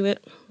adds to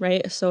it,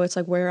 right? So it's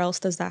like, where else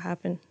does that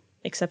happen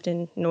except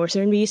in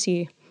northern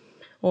BC?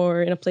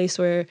 Or in a place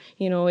where,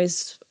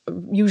 is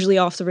usually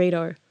off the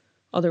radar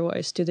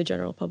otherwise to the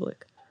general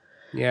public.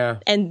 Yeah.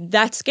 And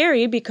that's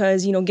scary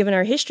because, given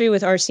our history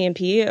with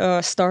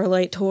RCMP,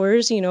 starlight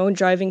tours,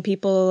 driving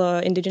people,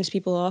 Indigenous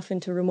people off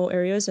into remote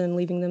areas and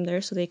leaving them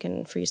there so they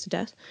can freeze to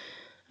death.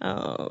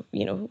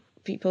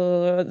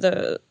 People,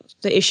 the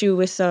issue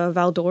with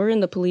Val d'Or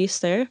and the police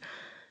there.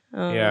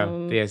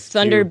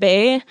 Thunder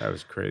Bay. That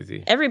was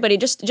crazy. Everybody,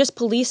 just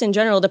police in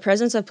general, the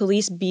presence of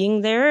police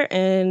being there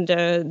and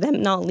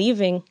them not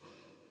leaving,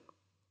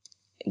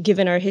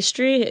 given our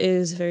history,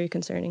 is very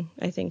concerning,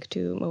 I think,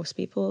 to most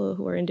people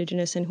who are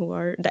Indigenous and who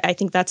are... I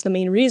think that's the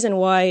main reason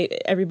why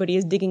everybody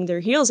is digging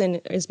their heels in,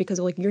 is because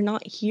like, you're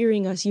not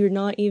hearing us. You're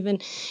not even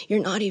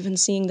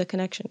seeing the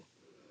connection.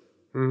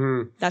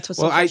 Mm-hmm. That's what's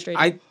so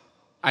frustrating.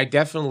 I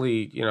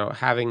definitely,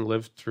 having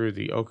lived through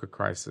the Oka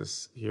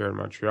crisis here in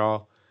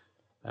Montreal,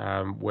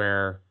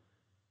 where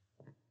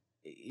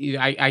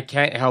I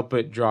can't help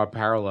but draw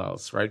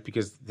parallels, right?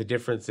 Because the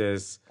difference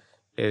is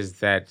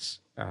that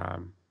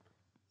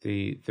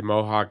the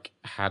Mohawk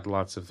had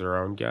lots of their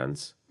own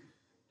guns,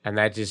 and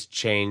that just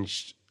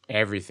changed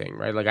everything,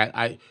 right? Like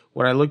I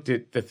when I looked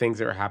at the things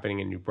that were happening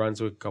in New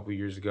Brunswick a couple of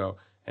years ago,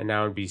 and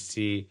now in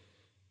BC,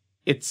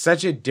 it's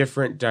such a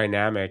different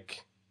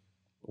dynamic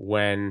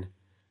when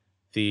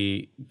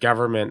the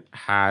government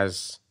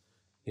has,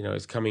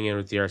 is coming in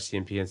with the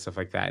RCMP and stuff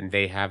like that, and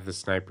they have the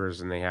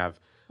snipers and they have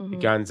the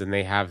guns and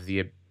they have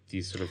the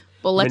sort of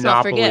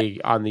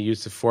monopoly on the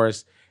use of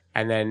force.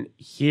 And then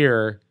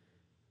here,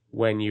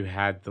 when you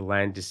had the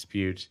land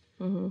dispute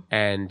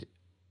and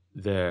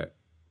the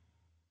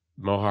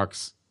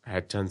Mohawks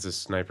had tons of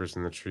snipers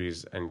in the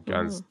trees and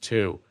guns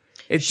too.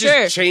 It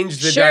just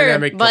changed the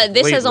dynamic but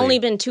completely. This has only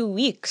been 2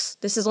 weeks.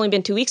 This has only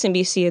been 2 weeks in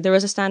BC. There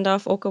was a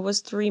standoff. Oka was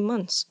 3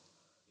 months.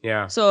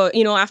 Yeah. So,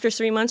 after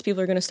 3 months,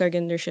 people are going to start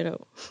getting their shit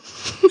out.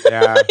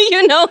 Yeah. I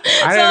don't know.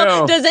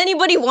 Does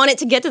anybody want it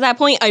to get to that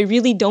point? I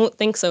really don't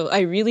think so.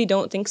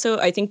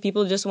 I think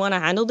people just want to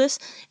handle this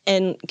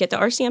and get the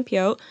RCMP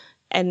out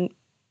and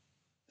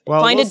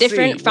find a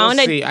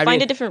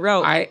different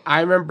route.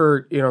 I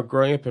remember,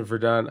 growing up in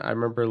Verdun, I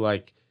remember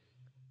like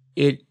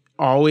it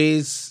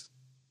always,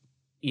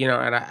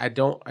 and I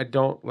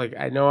don't like,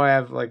 I know I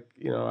have like,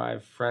 I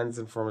have friends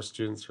and former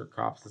students who are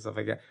cops and stuff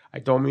like that. I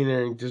don't mean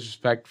any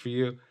disrespect for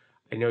you.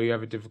 I know you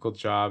have a difficult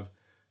job.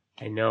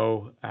 I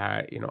know,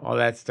 all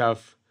that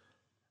stuff.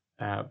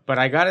 But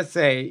I gotta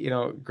say,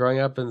 growing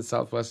up in the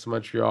southwest of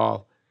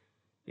Montreal,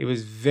 it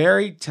was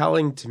very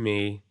telling to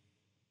me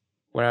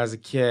when I was a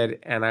kid,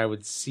 and I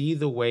would see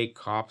the way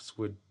cops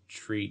would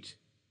treat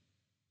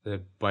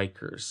the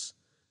bikers,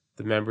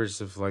 the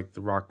members of like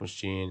the Rock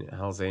Machine,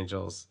 Hells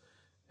Angels,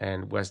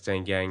 and West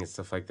End Gang and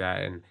stuff like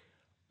that. And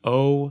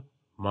oh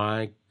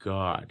my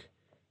God,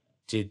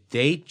 did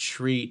they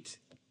treat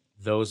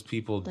those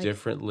people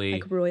differently?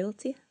 Like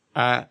royalty?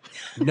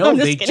 No,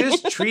 they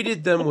just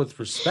treated them with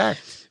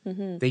respect.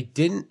 Mm-hmm. They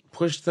didn't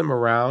push them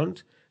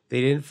around.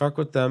 They didn't fuck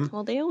with them.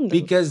 Well, they owned them.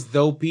 Because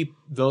not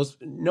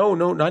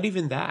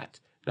even that.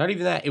 Not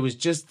even that. It was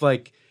just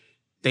like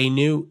they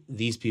knew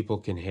these people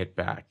can hit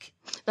back.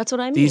 That's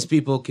what I mean. These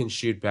people can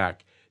shoot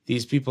back.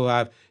 These people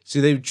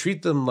so they would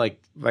treat them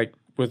like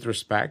with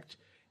respect,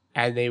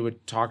 and they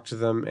would talk to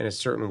them in a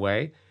certain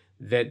way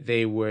that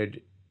they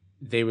would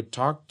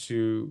talk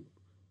to,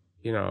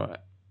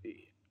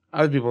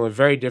 other people are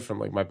very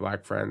different, like my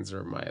black friends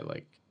or my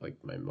like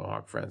my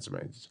Mohawk friends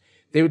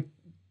they would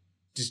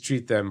just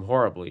treat them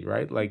horribly,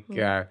 right? Like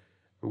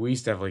we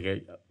used to have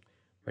like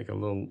a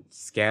little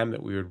scam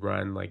that we would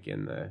run like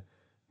in the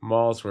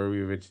malls where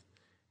we would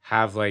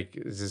have like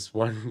this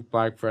one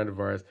black friend of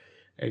ours,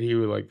 and he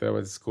would that I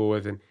went to school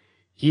with, and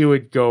he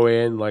would go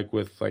in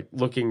with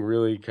looking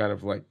really kind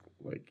of like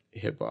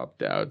hip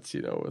hop out,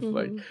 with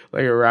like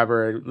a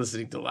rapper,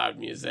 listening to loud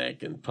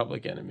music and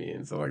Public Enemy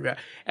and stuff like that,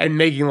 and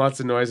making lots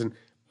of noise, and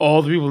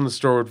all the people in the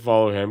store would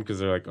follow him because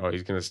they're like, oh,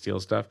 he's gonna steal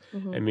stuff,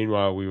 and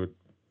meanwhile we would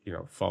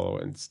follow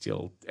and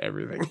steal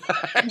everything.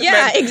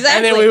 Yeah, exactly.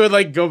 And then we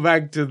would go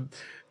back to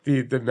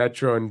the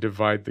metro and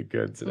divide the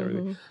goods and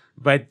everything.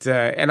 But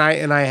and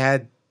I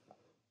had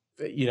I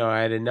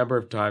had a number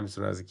of times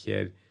when I was a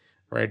kid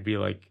where I'd be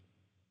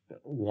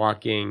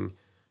walking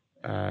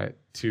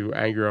to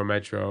Angro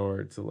Metro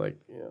or to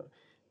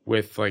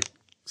with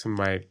some of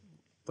my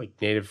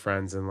native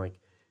friends, and we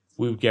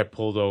would get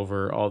pulled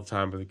over all the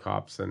time by the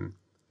cops. And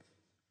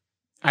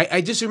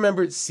I just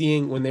remember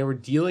seeing when they were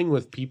dealing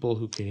with people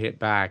who could hit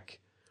back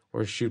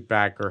or shoot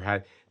back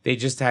they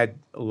just had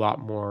a lot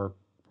more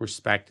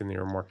respect and they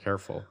were more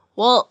careful.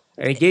 Well,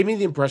 and it gave me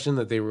the impression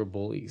that they were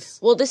bullies.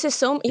 Well, this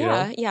is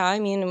yeah. I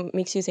mean, it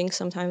makes you think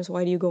sometimes,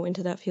 why do you go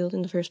into that field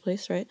in the first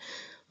place, right?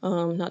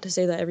 Not to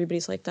say that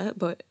everybody's like that,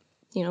 but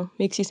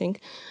makes you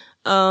think.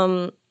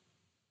 But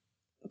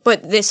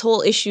this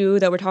whole issue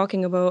that we're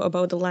talking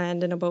about the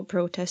land and about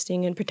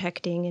protesting and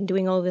protecting and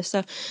doing all this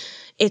stuff,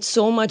 it's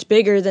so much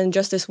bigger than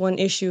just this one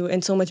issue,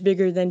 and so much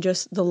bigger than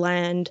just the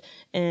land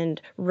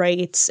and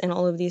rights and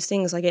all of these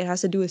things. It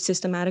has to do with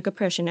systematic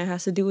oppression. It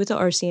has to do with the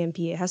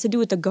RCMP. It has to do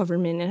with the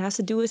government. It has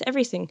to do with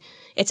everything.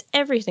 It's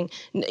everything.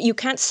 You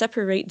can't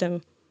separate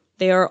them.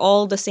 They are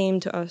all the same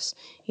to us,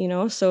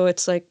 So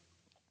it's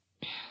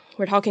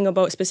we're talking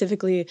about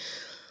specifically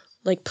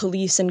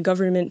police and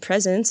government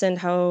presence and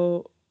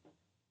how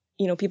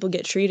people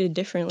get treated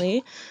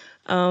differently.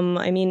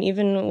 I mean,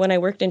 even when I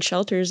worked in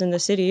shelters in the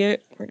city, I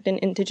worked in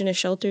Indigenous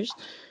shelters.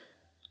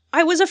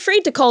 I was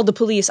afraid to call the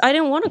police. I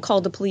didn't want to call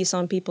the police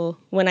on people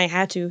when I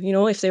had to,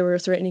 if they were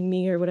threatening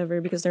me or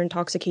whatever because they're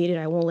intoxicated,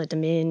 I won't let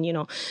them in,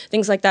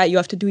 things like that. You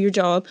have to do your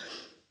job.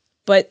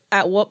 But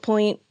at what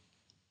point,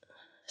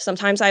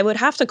 sometimes I would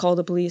have to call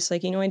the police.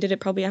 Like, I did it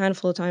probably a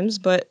handful of times,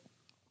 but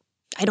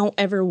I don't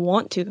ever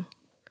want to,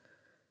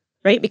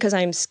 right? Because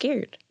I'm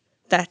scared.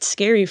 That's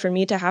scary for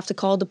me to have to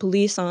call the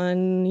police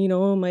on,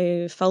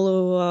 my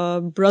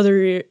fellow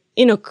brother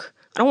Inuk.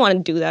 I don't want to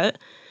do that.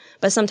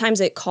 But sometimes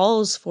it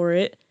calls for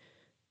it.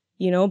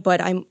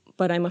 But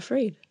I'm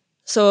afraid.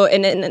 So,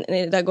 and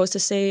that goes to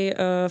say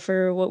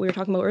for what we were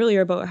talking about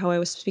earlier about how I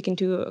was speaking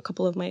to a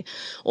couple of my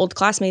old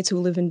classmates who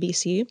live in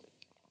BC,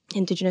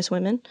 Indigenous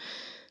women,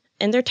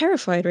 and they're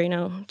terrified right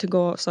now to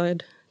go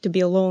outside, to be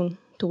alone,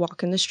 to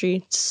walk in the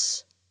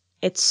streets.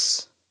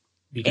 It's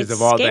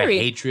of all scary.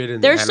 the hatred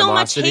and there's the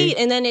animosity. So much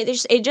hate, and then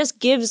it just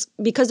gives,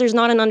 because there's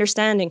not an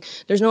understanding.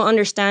 There's no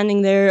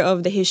understanding there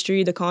of the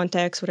history, the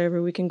context,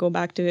 whatever. We can go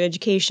back to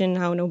education,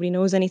 how nobody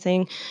knows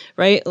anything,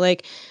 right?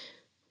 Like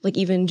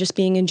even just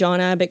being in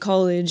John Abbott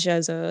College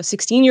as a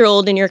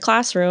 16-year-old in your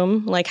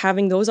classroom, like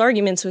having those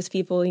arguments with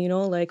people,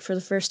 like for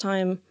the first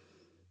time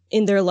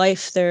in their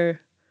life,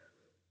 they're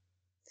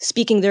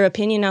speaking their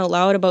opinion out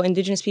loud about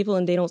Indigenous people,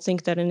 and they don't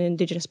think that an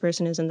Indigenous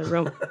person is in the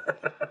room.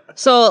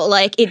 So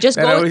like it just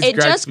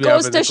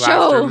goes to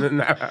show.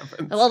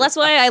 Well, that's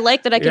why I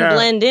like that I can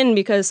blend in,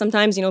 because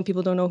sometimes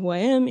people don't know who I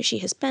am. Is she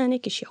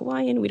Hispanic? Is she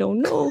Hawaiian? We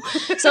don't know.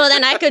 So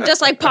then I could just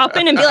like pop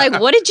in and be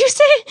like, "What did you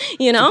say?"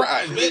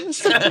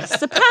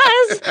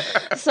 Surprise.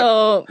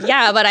 So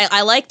yeah, but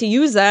I like to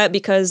use that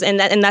because and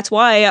that's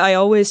why I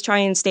always try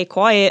and stay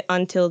quiet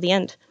until the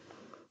end.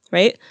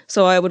 Right?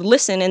 So I would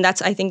listen, and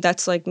I think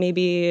that's like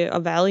maybe a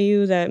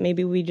value that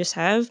maybe we just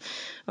have,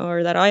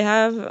 or that I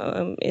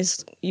have,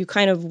 is you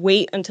kind of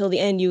wait until the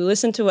end. You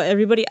listen to what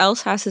everybody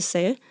else has to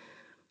say,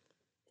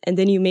 and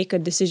then you make a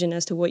decision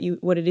as to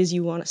what it is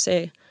you want to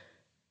say.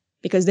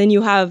 Because then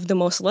you have the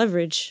most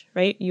leverage,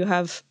 right? You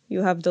have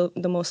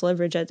the most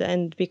leverage at the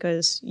end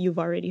because you've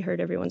already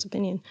heard everyone's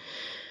opinion.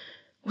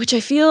 Which I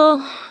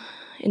feel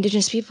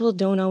Indigenous people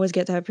don't always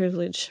get that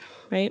privilege,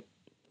 right?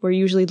 We're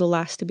usually the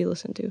last to be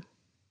listened to.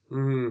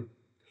 Mm-hmm.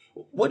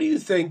 What do you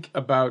think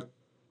about,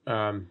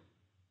 I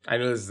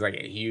know this is like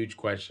a huge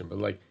question, but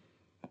like,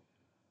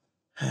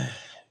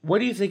 what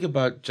do you think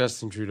about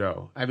Justin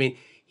Trudeau? I mean,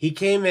 he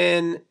came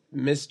in,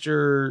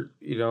 Mr.,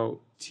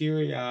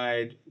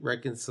 teary-eyed,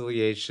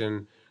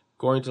 reconciliation,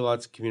 going to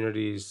lots of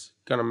communities,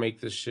 gonna make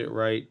this shit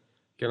right,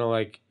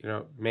 gonna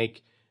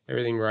make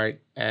everything right.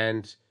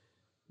 And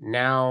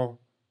now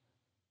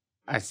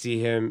I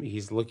see him,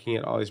 he's looking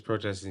at all these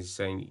protests and he's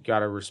saying, you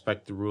gotta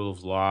respect the rule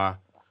of law.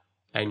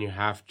 And you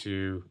have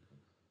to...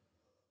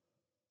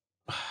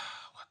 what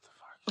the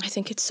fuck? I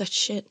think it's such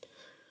shit.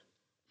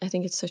 I'm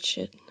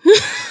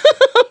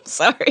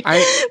sorry.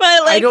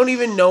 I don't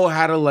even know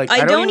how to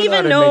I don't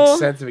even know how to make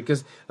sense of it.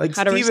 Because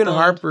Stephen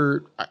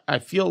Harper, I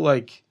feel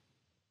like,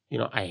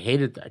 I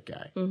hated that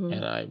guy. Mm-hmm.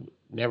 And I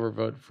never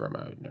voted for him.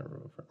 I would never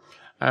vote for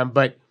him.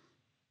 But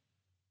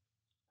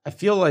I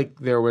feel like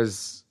there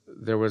was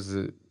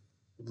at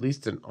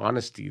least an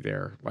honesty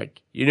there.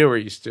 Like, you knew where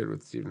you stood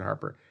with Stephen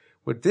Harper.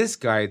 With this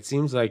guy, it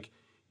seems like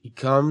he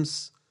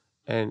comes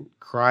and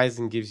cries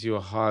and gives you a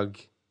hug,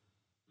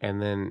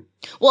 and then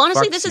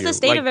honestly, this is the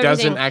state of everything.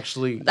 Doesn't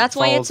actually. That's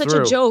why it's such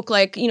a joke.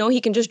 Like, he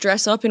can just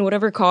dress up in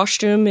whatever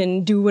costume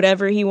and do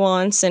whatever he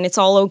wants, and it's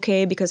all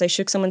okay because I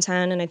shook someone's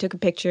hand and I took a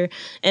picture.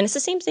 And it's the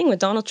same thing with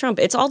Donald Trump.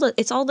 It's all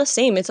the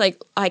same. It's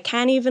like I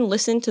can't even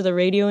listen to the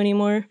radio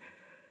anymore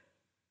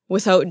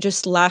without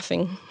just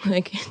laughing.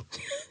 Like,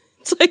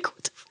 it's like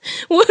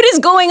what is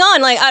going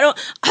on? Like, I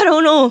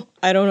don't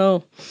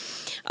know.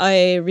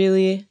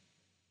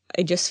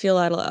 I just feel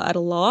at a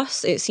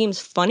loss. It seems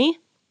funny.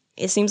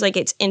 It seems like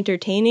it's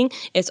entertaining.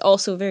 It's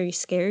also very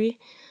scary.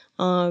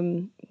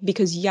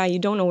 Because you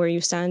don't know where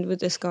you stand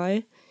with this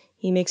guy.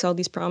 He makes all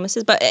these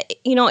promises, but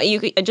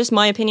just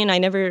my opinion, I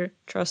never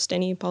trust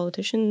any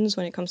politicians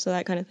when it comes to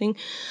that kind of thing.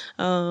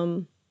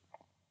 I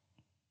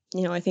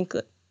think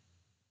that,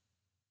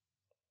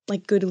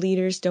 like, good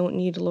leaders don't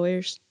need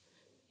lawyers,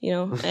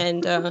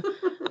 and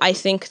I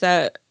think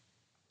that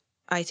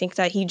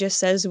he just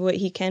says what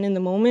he can in the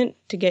moment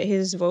to get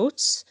his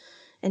votes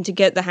and to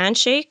get the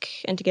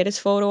handshake and to get his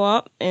photo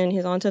op, and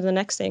he's on to the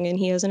next thing, and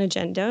he has an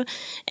agenda.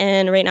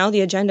 And right now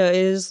the agenda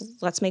is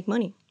let's make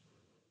money.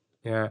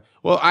 Yeah.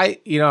 Well, I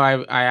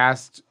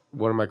asked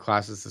one of my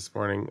classes this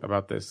morning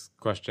about this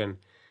question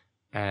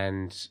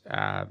and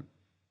got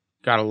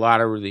a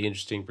lot of really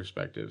interesting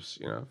perspectives,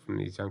 from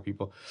these young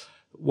people.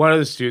 One of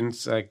the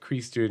students, a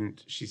Cree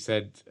student, she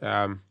said,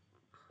 well,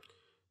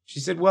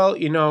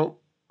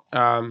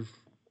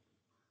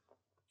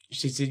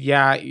 she said,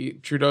 yeah,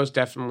 Trudeau's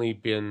definitely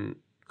been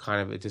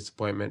kind of a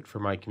disappointment for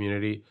my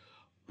community.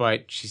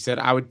 But she said,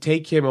 I would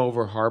take him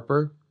over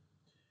Harper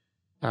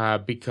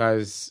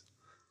because,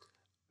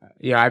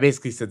 I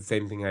basically said the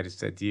same thing I just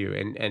said to you.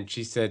 And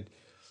she said,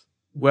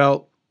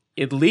 well,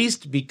 at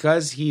least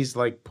because he's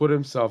put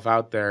himself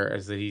out there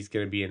as that he's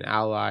going to be an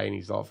ally and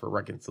he's all for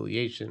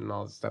reconciliation and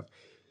all this stuff,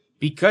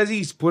 because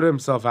he's put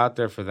himself out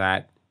there for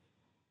that,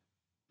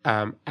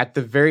 at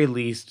the very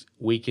least,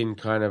 we can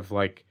kind of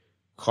like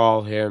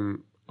call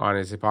him on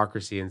his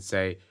hypocrisy and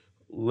say,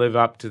 live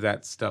up to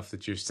that stuff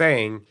that you're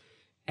saying.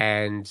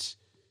 And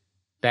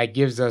that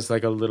gives us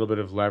like a little bit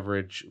of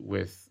leverage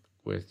with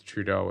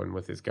Trudeau and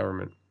with his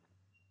government.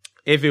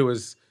 If it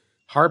was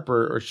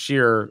Harper or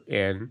Scheer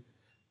in,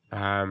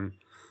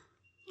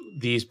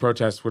 these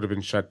protests would have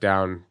been shut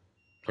down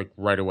like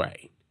right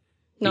away.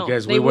 No,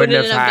 because they we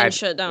wouldn't have been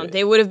shut down.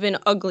 They would have been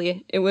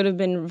ugly. It would have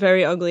been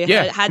very ugly.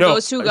 Had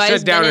those two guys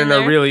shut down been in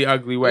there, a really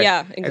ugly way.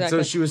 Yeah, exactly. And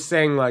so she was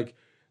saying like,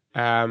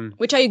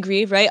 which I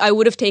agree, right? I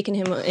would have taken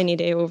him any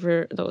day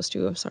over those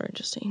two. I'm sorry,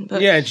 just saying.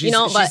 But, yeah, and she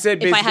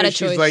said if I had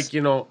basically a choice,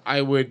 she's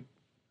like,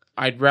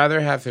 I'd rather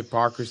have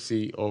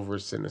hypocrisy over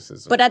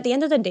cynicism. But at the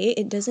end of the day,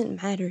 it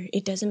doesn't matter.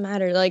 It doesn't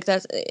matter. Like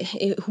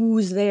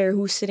who's there,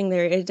 who's sitting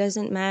there. It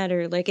doesn't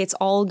matter. Like it's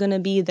all gonna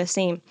be the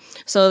same.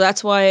 So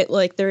that's why,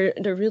 like, they're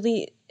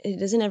really. It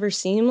doesn't ever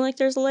seem like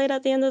there's a light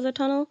at the end of the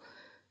tunnel,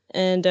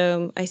 and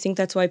I think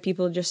that's why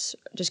people just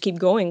keep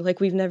going. Like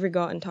we've never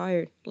gotten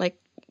tired. Like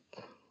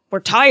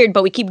we're tired,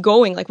 but we keep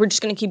going. Like we're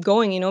just gonna keep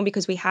going,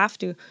 because we have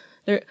to.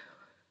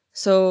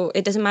 So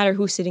it doesn't matter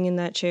who's sitting in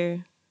that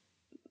chair.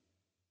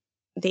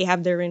 They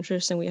have their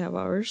interests and we have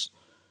ours.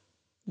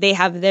 They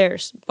have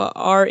theirs, but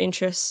our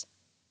interests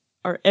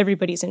are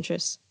everybody's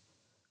interests,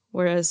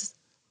 whereas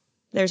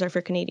theirs are for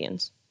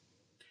Canadians.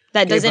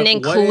 That doesn't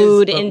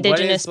include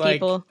Indigenous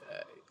people.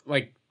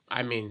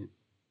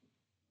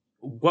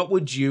 What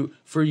would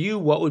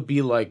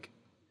be like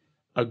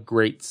a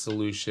great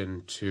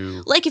solution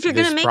to like if you're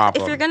gonna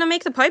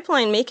make the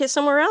pipeline, make it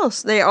somewhere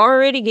else. They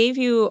already gave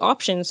you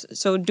options,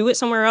 so do it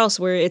somewhere else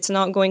where it's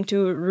not going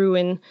to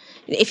ruin.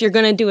 If you're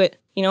gonna do it,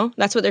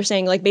 that's what they're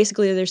saying. Like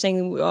basically, they're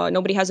saying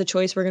nobody has a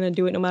choice. We're gonna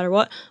do it no matter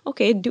what.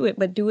 Okay, do it,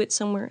 but do it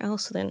somewhere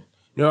else then.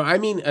 No, I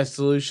mean a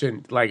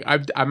solution. Like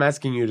I'm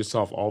asking you to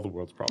solve all the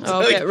world's problems.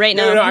 Oh, okay, like, right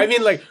now. No, I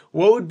mean like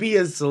what would be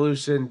a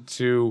solution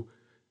to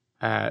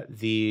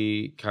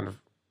the kind of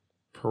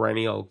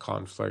perennial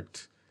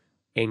conflict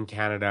in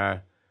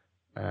Canada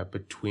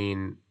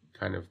between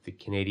kind of the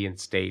Canadian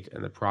state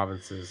and the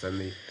provinces and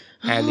the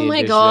oh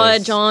my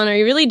God, John, are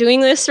you really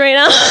doing this right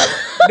now?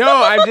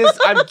 No,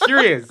 I'm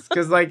curious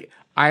because like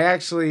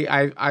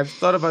I've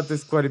thought about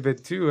this quite a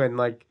bit too, and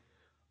like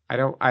I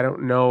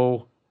don't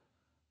know.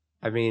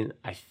 I mean,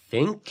 I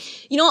think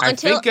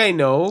I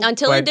know.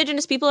 Until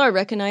Indigenous people are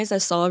recognized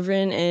as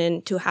sovereign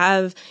and to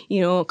have,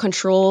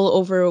 control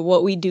over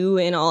what we do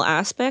in all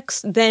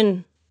aspects,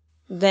 then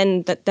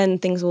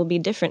things will be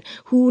different.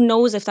 Who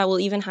knows if that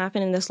will even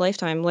happen in this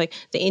lifetime? Like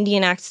the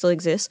Indian Act still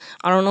exists.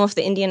 I don't know if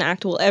the Indian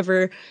Act will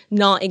ever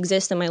not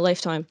exist in my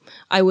lifetime.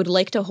 I would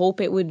like to hope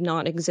it would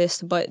not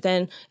exist, but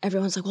then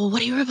everyone's like, well, what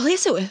do you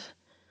replace it with?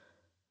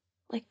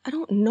 Like, I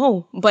don't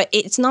know, but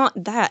it's not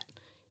that.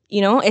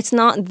 It's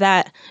not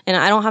that. And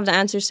I don't have the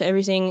answers to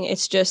everything.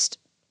 It's just,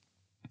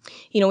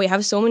 we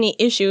have so many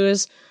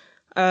issues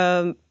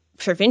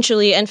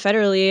provincially and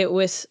federally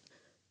with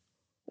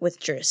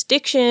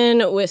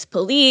jurisdiction, with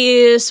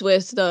police,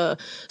 with the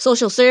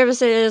social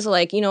services.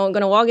 Like,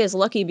 Gunawaga is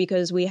lucky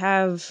because we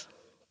have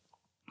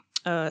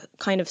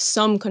kind of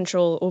some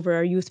control over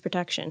our youth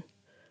protection,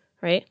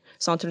 right?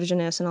 Centre de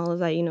Jeunesse and all of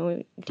that,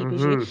 DPG.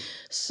 Mm-hmm.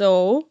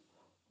 So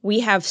we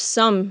have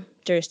some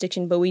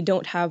jurisdiction, but we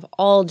don't have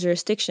all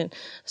jurisdiction.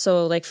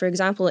 So, like, for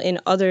example, in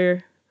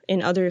other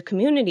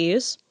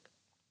communities,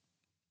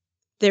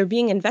 they're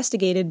being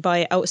investigated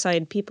by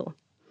outside people.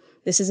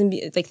 This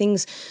isn't like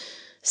things...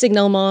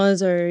 signal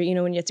mods or,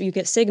 when you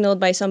get signaled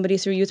by somebody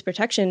through youth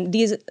protection,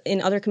 these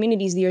in other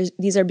communities,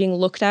 these are being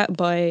looked at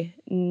by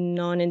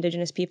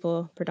non-Indigenous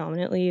people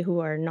predominantly who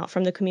are not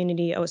from the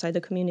community, outside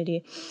the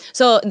community.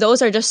 So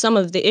those are just some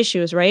of the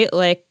issues, right?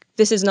 Like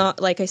this is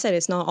not, like I said,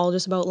 it's not all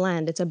just about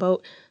land. It's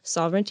about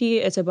sovereignty.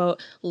 It's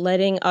about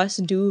letting us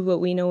do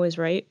what we know is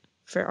right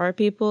for our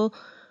people.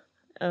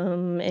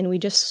 And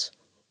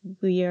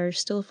we are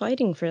still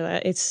fighting for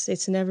that.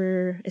 It's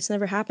never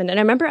happened. And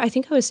I remember, I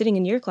think I was sitting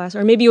in your class,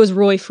 or maybe it was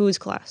Roy Foo's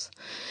class.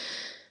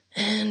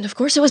 And of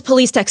course it was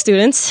police tech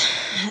students.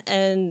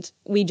 And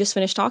we just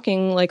finished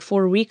talking like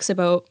 4 weeks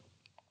about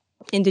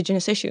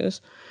Indigenous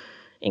issues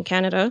in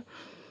Canada.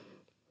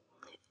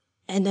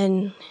 And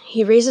then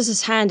he raises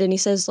his hand and he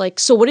says like,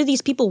 so what do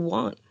these people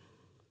want?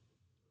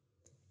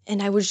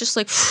 And I was just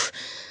like,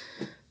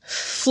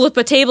 flip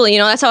a table,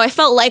 that's how I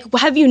felt. Like,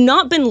 have you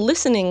not been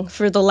listening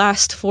for the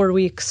last 4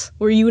 weeks?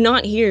 Were you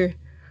not here?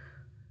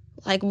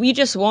 Like, we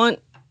just want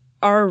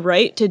our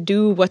right to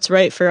do what's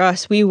right for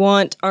us. We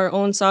want our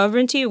own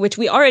sovereignty, which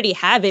we already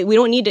have it. We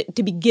don't need it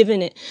to be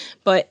given it,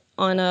 but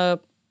on a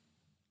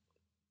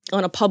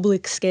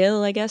public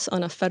scale, I guess,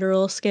 on a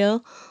federal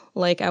scale.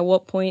 Like, at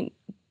what point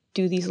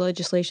do these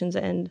legislations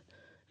end?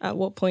 At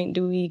what point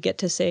do we get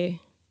to say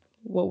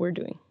what we're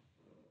doing?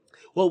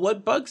 Well,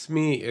 what bugs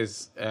me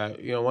is,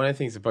 one of the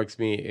things that bugs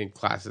me in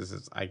classes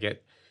is I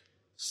get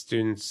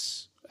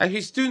students.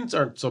 Actually, students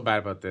aren't so bad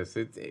about this,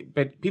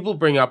 but people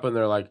bring up and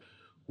they're like,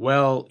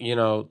 well,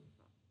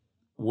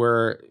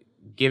 we're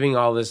giving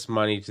all this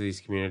money to these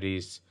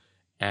communities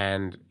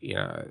and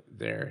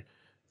they're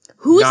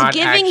who's not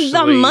giving the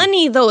actually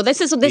money though?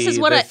 This is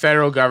what the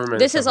federal government.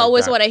 This is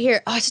always what I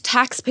hear. Oh,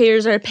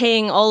 taxpayers are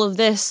paying all of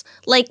this.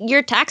 Like,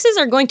 your taxes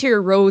are going to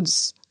your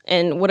roads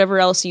and whatever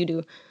else you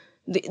do.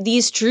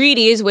 These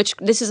treaties, which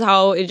this is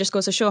how it just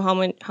goes to show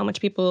how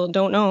much people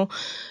don't know.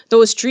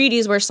 Those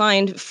treaties were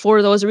signed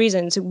for those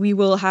reasons. We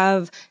will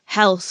have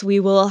health. We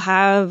will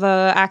have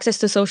access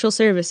to social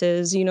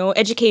services.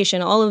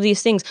 Education. All of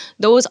these things.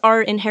 Those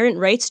are inherent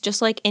rights,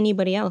 just like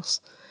anybody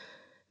else.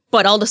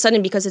 But all of a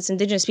sudden, because it's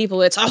Indigenous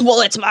people, it's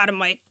it's out of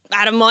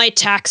my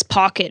tax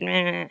pocket,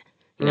 and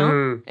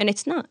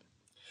it's not.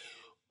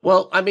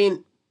 Well, I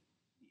mean,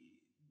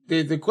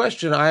 the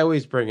question I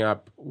always bring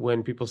up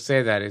when people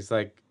say that is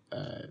like,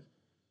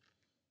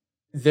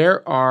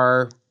 there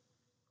are,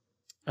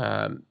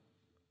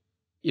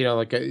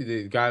 like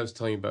the guy I was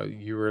telling you about.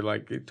 You were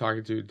like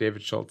talking to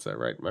David Schultz,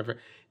 right? My friend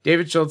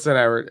David Schultz and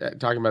I were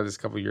talking about this a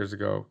couple of years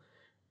ago.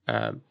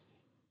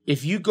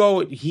 If you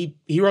go, he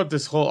wrote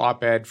this whole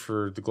op-ed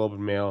for the Globe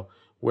and Mail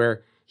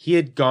where he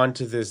had gone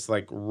to this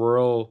like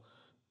rural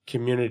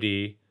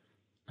community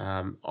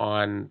on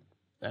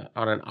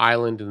an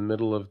island in the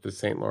middle of the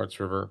St. Lawrence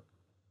River,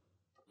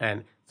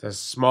 and it's a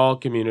small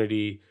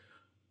community.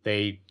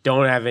 They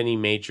don't have any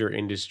major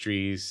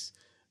industries.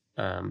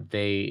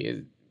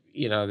 They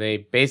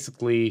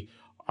basically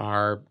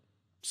are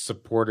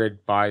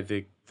supported by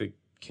the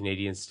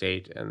Canadian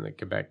state and the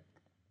Quebec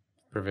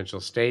provincial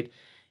state,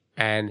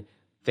 and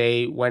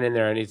they went in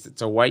there, and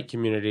it's a white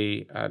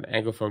community, an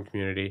Anglophone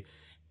community.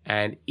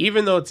 And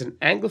even though it's an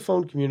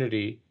Anglophone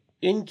community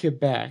in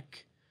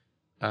Quebec,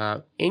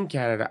 in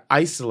Canada,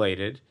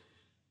 isolated,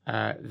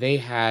 they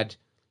had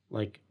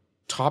like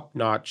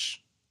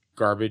top-notch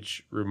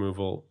garbage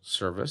removal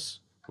service,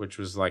 which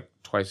was like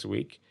twice a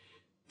week.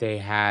 They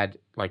had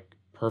like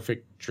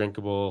perfect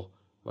drinkable,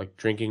 like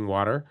drinking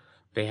water.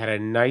 They had a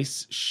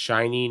nice,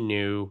 shiny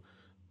new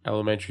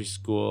elementary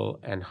school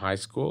and high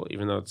school,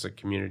 even though it's a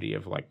community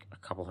of like a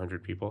couple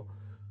hundred people.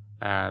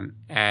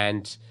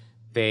 And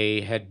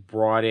they had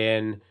brought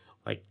in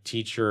like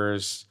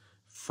teachers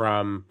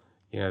from,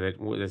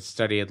 that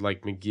study at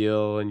like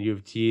McGill and U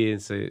of T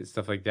and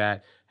stuff like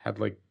that, had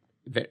like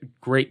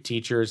great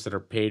teachers that are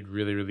paid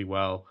really, really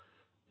well.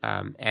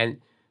 And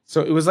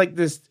so it was like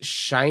this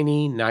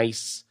shiny,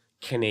 nice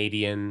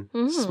Canadian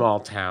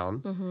small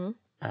town.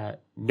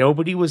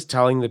 Nobody was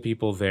telling the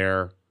people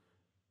there,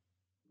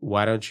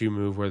 why don't you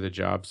move where the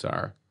jobs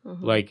are?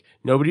 Like,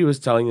 nobody was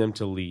telling them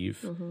to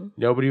leave.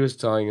 Nobody was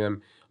telling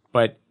them,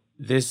 but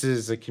this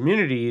is a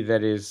community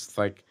that is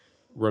like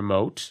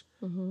remote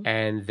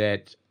and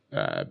that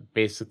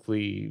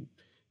basically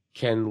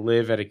can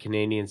live at a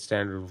Canadian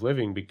standard of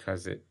living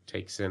because it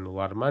takes in a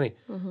lot of money.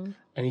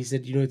 And he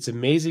said, it's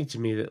amazing to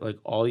me that like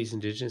all these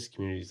Indigenous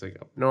communities, like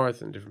up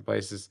north and different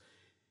places,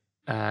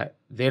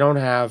 they don't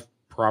have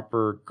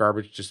proper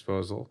garbage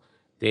disposal.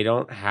 They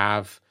don't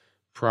have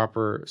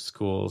proper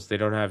schools. They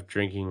don't have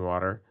drinking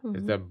water.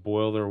 They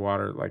boil their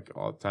water like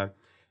all the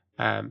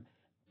time.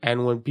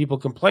 And when people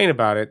complain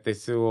about it, they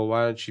say, well,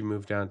 why don't you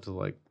move down to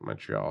like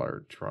Montreal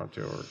or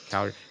Toronto or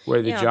Calgary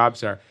where the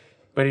jobs are?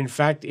 But in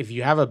fact, if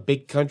you have a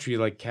big country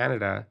like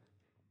Canada,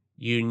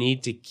 you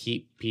need to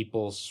keep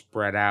people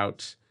spread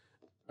out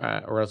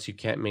or else you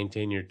can't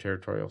maintain your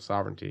territorial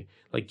sovereignty.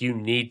 Like, you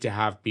need to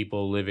have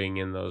people living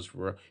in those,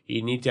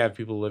 you need to have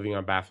people living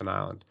on Baffin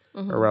Island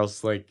or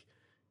else like,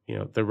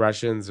 the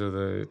Russians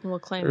or will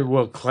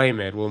claim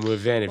it. We'll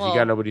move in if you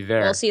got nobody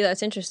there. Well, see,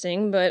 that's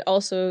interesting. But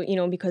also,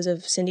 because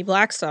of Cindy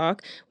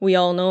Blackstock, we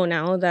all know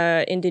now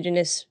that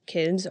Indigenous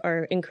kids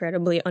are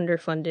incredibly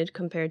underfunded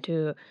compared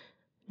to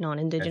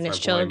non-Indigenous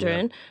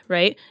children,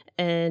 right?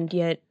 And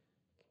yet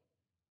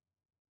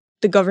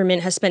the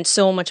government has spent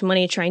so much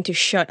money trying to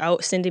shut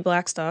out Cindy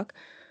Blackstock,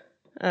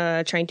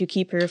 trying to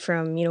keep her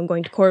from,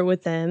 going to court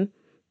with them,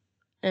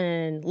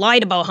 and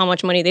lied about how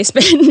much money they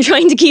spent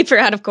trying to keep her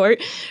out of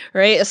court,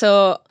 right?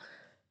 So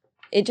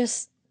it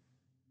just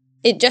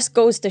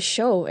goes to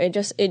show. It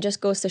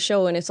just goes to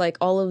show, and it's like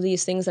all of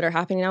these things that are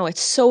happening now. It's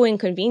so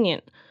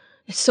inconvenient.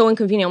 It's so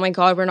inconvenient. Oh my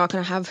God, we're not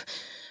going to have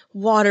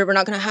water. We're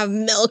not going to have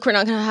milk. We're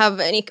not going to have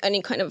any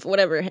kind of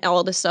whatever,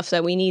 all this stuff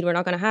that we need. We're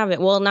not going to have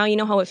it. Well, now you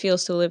know how it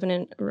feels to live in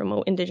a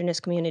remote Indigenous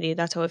community.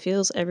 That's how it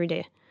feels every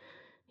day.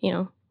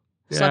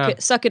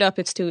 Suck it up.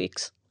 It's 2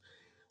 weeks.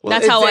 Well,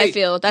 that's how I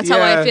feel. That's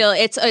how I feel.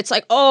 It's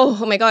like,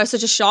 oh my God, it's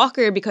such a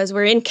shocker because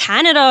we're in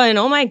Canada and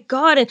oh my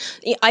God. And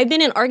I've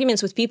been in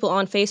arguments with people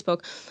on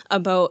Facebook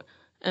about,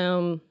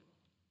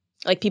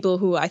 like people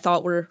who I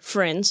thought were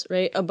friends,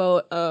 right?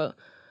 About,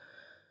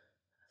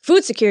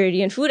 food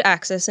security and food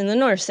access in the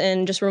north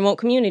and just remote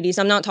communities.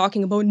 I'm not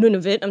talking about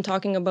Nunavut. I'm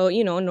talking about,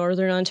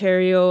 Northern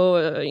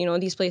Ontario,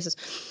 these places.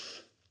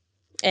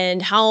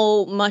 And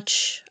how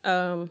much,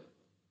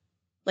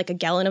 like a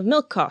gallon of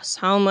milk costs,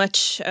 how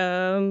much,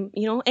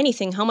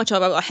 anything, how much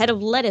a head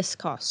of lettuce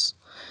costs.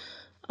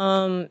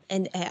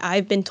 And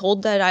I've been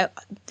told that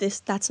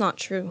that's not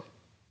true.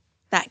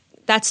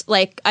 That's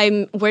like,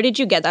 where did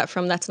you get that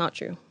from? That's not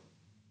true.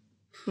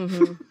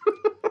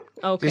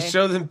 Okay. Just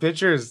show them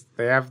pictures.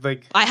 They have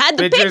like I had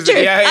the pictures.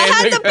 picture. Yeah, I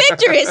had the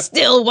picture. It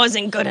still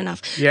wasn't good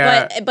enough.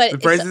 Yeah, but the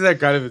prices are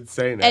kind of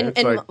insane. And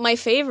It's like, my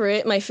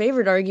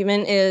favorite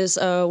argument is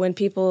when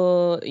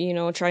people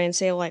try and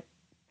say like,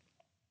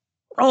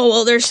 oh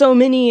well, there's so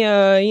many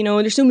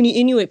there's so many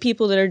Inuit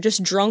people that are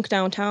just drunk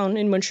downtown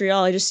in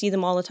Montreal. I just see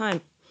them all the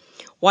time.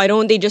 Why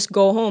don't they just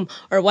go home,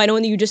 or why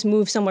don't you just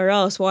move somewhere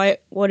else? What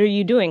are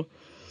you doing?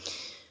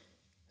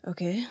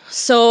 Okay,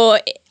 so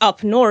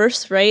up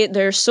north, right,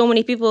 there's so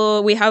many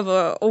people. We have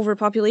a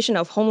overpopulation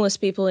of homeless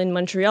people in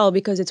Montreal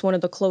because it's one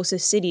of the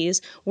closest cities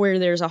where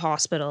there's a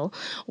hospital,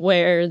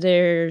 where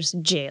there's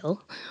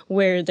jail,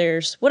 where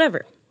there's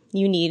whatever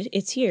you need,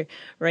 it's here,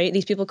 right?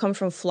 These people come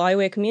from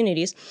flyaway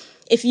communities.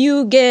 If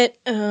you get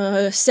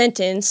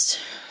sentenced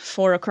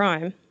for a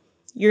crime,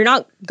 you're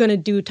not going to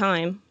do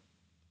time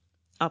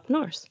up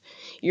north.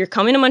 You're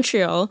coming to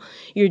Montreal,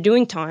 you're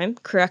doing time,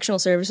 correctional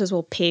services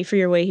will pay for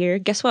your way here.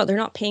 Guess what? They're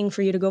not paying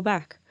for you to go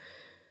back.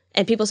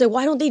 And people say,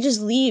 why don't they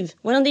just leave?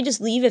 Why don't they just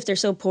leave if they're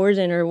so poor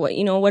then? Or what,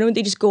 why don't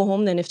they just go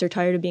home then if they're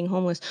tired of being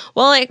homeless?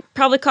 Well, it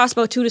probably costs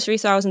about $2,000 to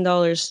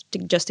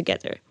 $3,000 just to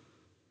get there.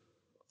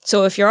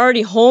 So if you're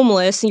already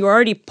homeless and you're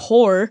already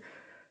poor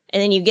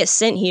and then you get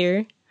sent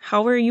here,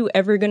 how are you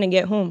ever going to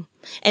get home?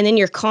 And then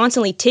you're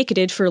constantly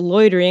ticketed for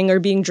loitering or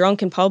being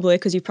drunk in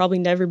public because you've probably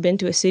never been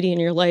to a city in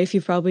your life.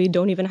 You probably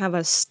don't even have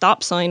a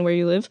stop sign where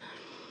you live.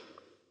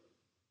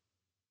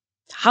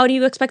 How do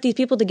you expect these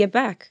people to get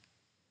back?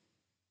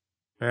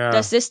 yeah.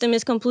 The system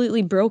is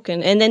completely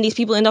broken. And then these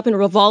people end up in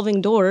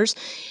revolving doors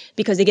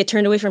because they get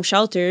turned away from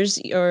shelters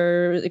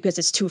or because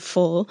it's too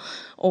full,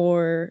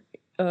 or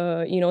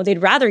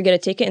they'd rather get a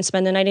ticket and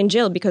spend the night in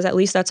jail because at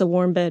least that's a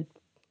warm bed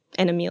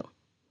and a meal.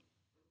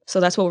 So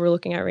that's what we're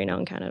looking at right now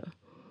in Canada.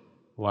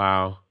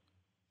 Wow.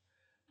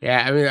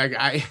 Yeah, I mean,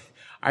 like,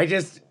 I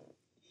just,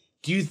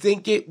 do you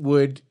think it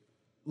would,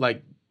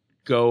 like,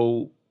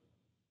 go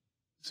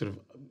sort of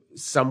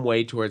some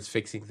way towards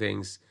fixing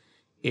things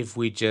if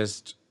we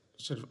just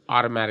sort of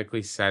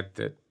automatically said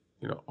that,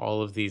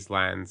 all of these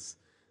lands,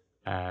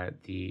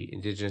 the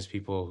Indigenous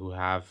people who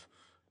have,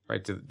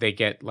 right, they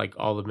get, like,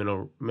 all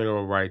the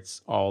mineral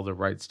rights, all the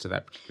rights to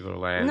that particular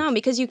land? No,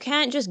 because you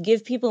can't just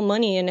give people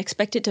money and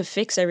expect it to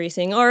fix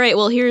everything. All right,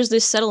 well, here's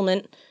this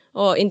settlement.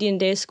 Oh, Indian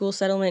Day School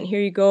settlement,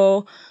 here you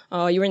go.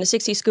 You were in the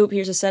 60 scoop,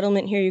 here's a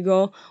settlement, here you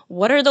go.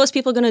 What are those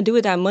people going to do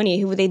with that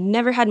money? They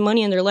never had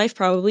money in their life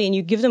probably, and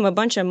you give them a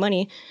bunch of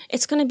money,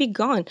 it's going to be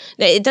gone.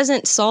 It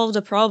doesn't solve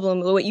the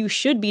problem. What you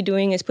should be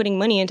doing is putting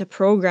money into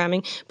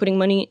programming, putting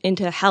money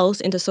into health,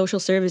 into social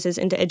services,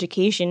 into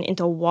education,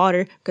 into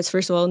water, because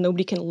first of all,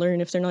 nobody can learn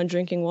if they're not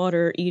drinking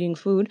water or eating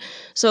food.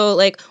 So,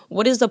 like,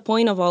 what is the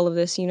point of all of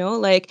this,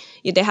 Like,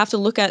 they have to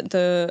look at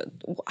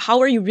how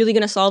are you really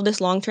going to solve this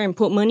long term?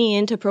 Put money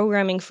into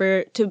programming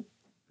for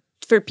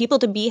people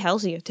to be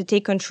healthier, to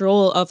take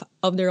control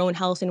of their own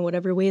health in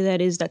whatever way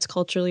that is that's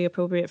culturally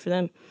appropriate for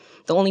them.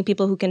 The only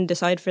people who can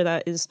decide for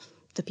that is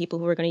the people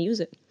who are going to use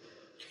it.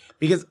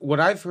 Because what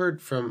I've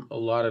heard from a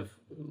lot of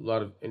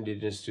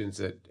Indigenous students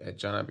at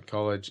John Abbott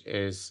College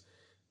is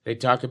they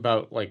talk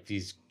about like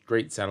these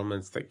great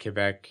settlements that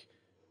Quebec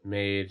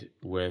made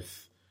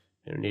with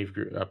Native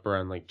group up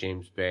around like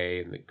James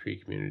Bay and the Cree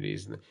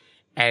communities,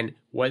 and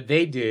what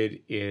they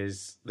did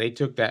is they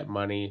took that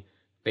money,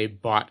 they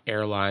bought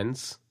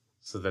airlines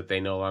so that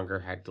they no longer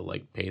had to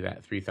like pay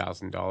that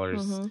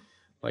 $3,000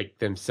 like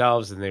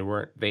themselves, and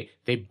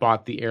they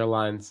bought the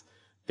airlines.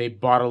 They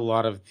bought a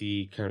lot of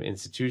the kind of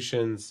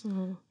institutions.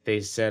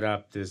 They set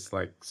up this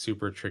like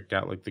super tricked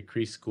out, like the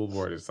Cree school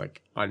board is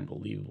like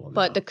unbelievable.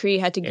 But the Cree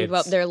had to give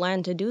up their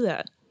land to do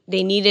that.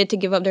 They needed to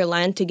give up their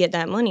land to get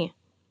that money.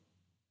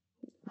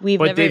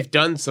 They've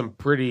done some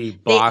pretty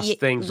boss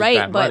things with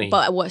that money.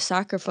 But at what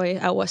sacrifice?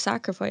 At what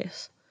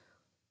sacrifice?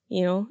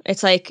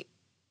 It's like,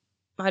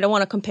 I don't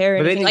want to compare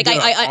anything. Like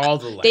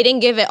they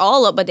didn't give it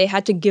all up, but they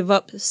had to give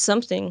up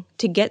something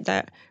to get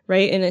that,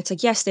 right? And it's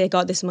like, yes, they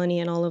got this money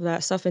and all of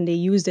that stuff, and they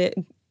used it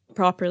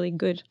properly.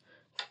 Good,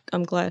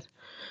 I'm glad.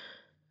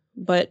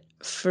 But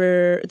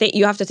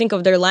you have to think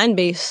of their land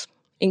base,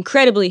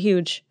 incredibly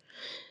huge.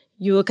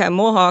 You look at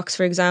Mohawks,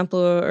 for example,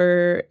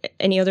 or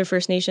any other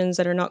First Nations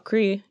that are not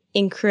Cree,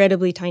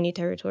 incredibly tiny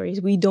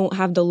territories. We don't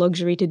have the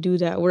luxury to do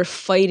that. We're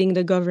fighting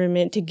the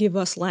government to give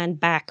us land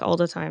back all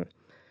the time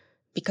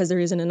because there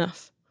isn't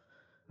enough.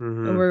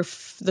 And we're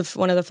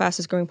one of the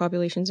fastest growing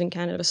populations in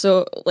Canada.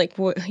 So, like,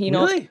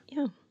 Really?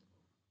 Yeah.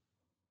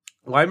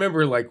 Well, I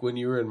remember, like, when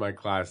you were in my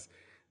class,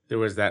 there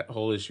was that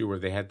whole issue where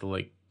they had to,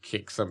 like,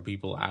 kick some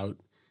people out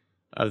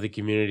of the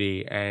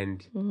community,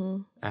 and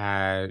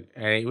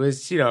it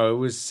was, it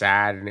was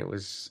sad, and it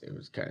was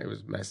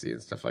messy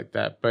and stuff like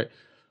that. But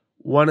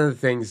one of the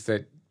things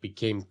that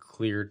became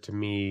clear to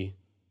me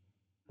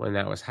when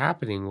that was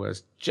happening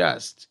was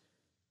just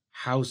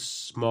how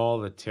small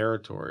the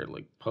territory,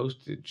 like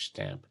postage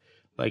stamp,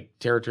 like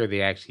territory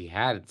they actually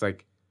had. It's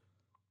like,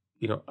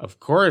 of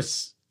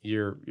course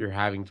you're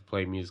having to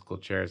play musical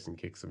chairs and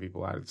kick some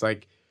people out. It's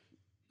like,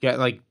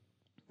 like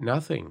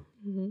nothing.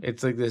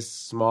 It's like this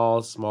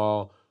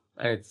small,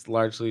 and it's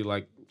largely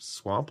like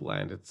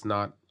swampland. It's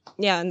not.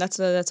 Yeah, and that's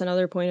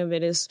another point of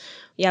it is,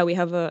 yeah, we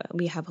have a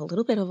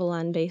little bit of a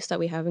land base that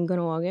we have in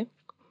Gunawaga,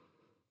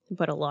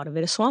 but a lot of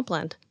it is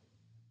swampland.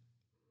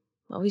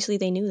 Obviously,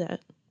 they knew that.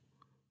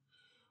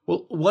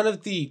 Well, one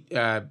of the,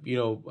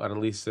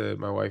 Annalisa,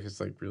 my wife, is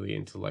like really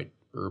into like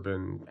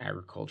urban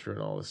agriculture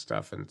and all this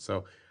stuff. And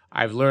so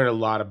I've learned a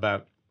lot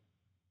about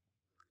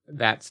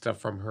that stuff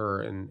from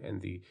her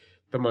and the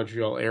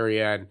Montreal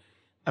area. And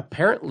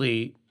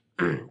apparently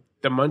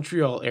the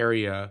Montreal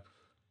area,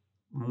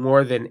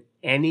 more than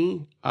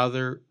any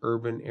other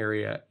urban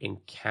area in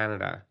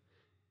Canada,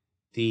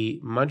 the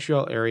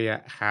Montreal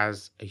area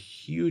has a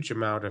huge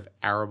amount of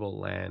arable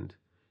land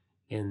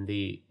in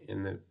the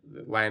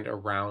land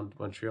around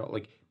Montreal,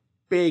 like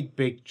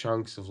big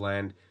chunks of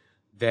land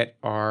that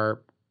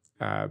are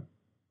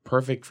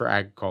perfect for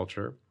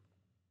agriculture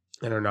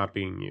and are not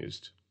being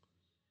used.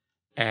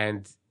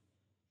 And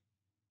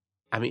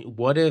I mean,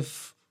 what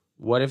if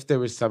there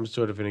was some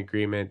sort of an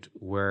agreement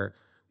where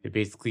they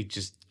basically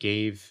just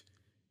gave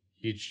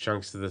huge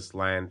chunks of this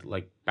land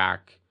like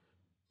back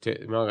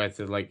to Mohawk,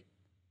 said like,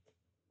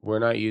 we're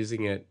not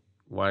using it.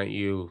 Why don't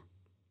you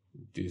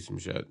do some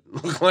shit?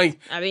 Like,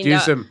 I mean,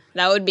 do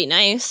that would be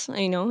nice.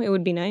 I know it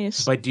would be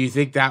nice. But do you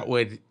think that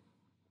would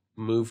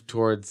move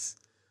towards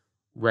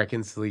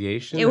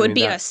reconciliation? It would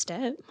be a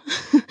step.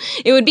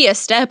 It would be a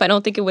step. I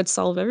don't think it would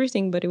solve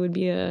everything, but it would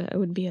be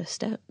a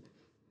step.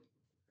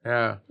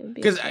 Yeah,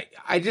 because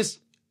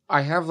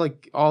I have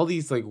like all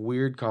these like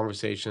weird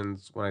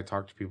conversations when I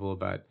talk to people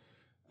about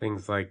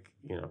things like,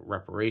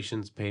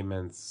 reparations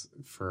payments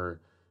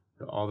for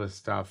all this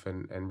stuff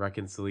and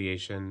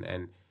reconciliation.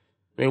 And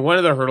I mean, one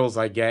of the hurdles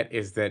I get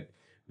is that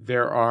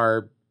there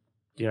are,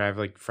 I have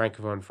like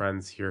Francophone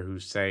friends here who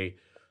say,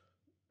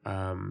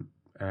 and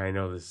I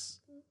know this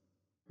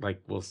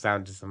like will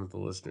sound to some of the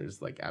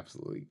listeners like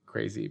absolutely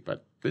crazy,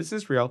 but this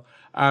is real.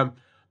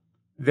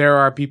 There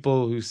are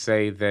people who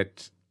say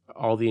that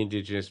all the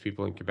Indigenous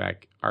people in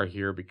Quebec are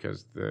here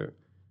because the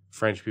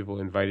French people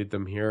invited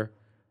them here,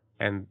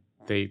 and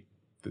the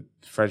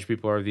French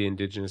people are the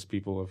Indigenous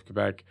people of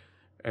Quebec,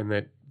 and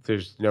that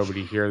there's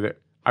nobody here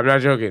that... I'm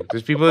not joking.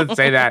 There's people that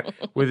say that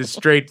with a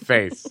straight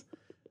face.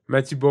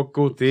 Mathieu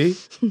Bocoté,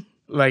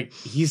 like,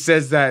 he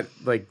says that,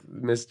 like,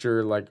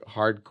 Mr. like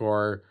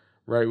hardcore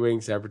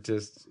right-wing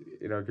separatist,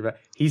 Quebec,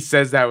 he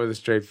says that with a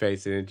straight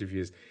face in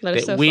interviews. That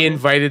is so we funny.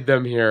 Invited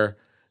them here.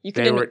 You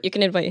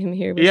can invite him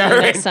here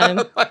next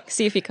time.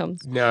 See if he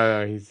comes.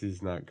 No,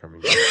 he's not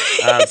coming.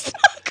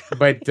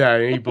 But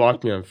he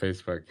blocked me on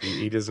Facebook.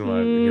 He doesn't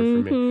want to hear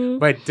from me.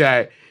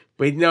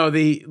 But no,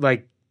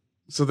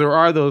 so there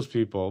are those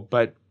people.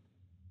 But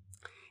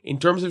in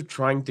terms of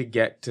trying to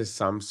get to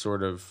some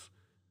sort of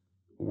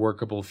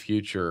workable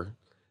future,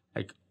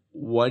 like,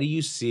 what do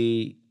you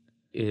see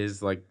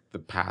is like the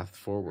path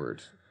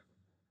forward?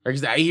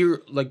 Because I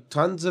hear like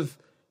tons of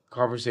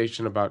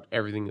conversation about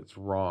everything that's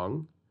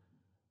wrong.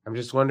 I'm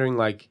just wondering,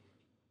 like,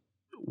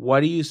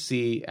 what do you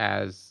see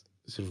as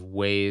sort of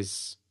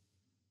ways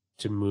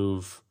to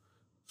move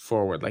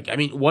forward? Like, I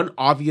mean, one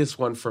obvious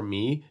one for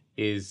me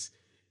is,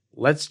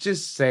 let's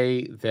just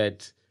say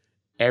that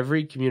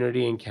every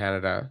community in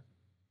Canada,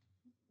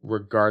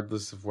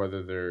 regardless of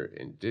whether they're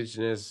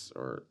Indigenous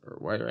or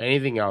white or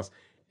anything else,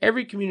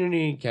 every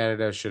community in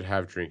Canada should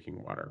have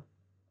drinking water.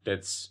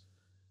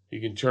 You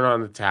can turn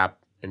on the tap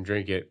and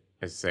drink it.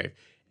 It's safe.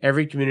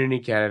 Every community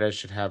in Canada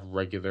should have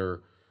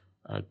regular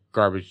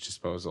garbage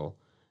disposal.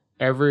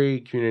 Every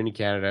community in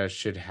Canada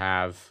should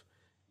have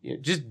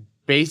just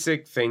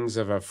basic things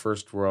of a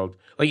first world.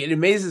 Like, it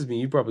amazes me.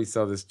 You probably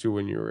saw this too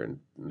when you were in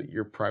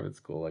your private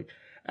school. Like,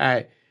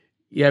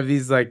 you have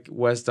these like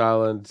West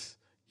Island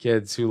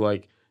kids who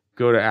like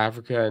go to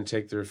Africa and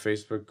take their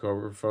Facebook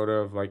cover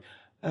photo of like,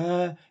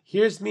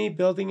 here's me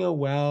building a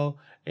well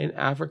in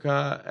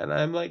Africa, and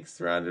I'm like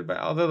surrounded by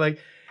all the like,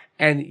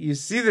 and you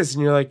see this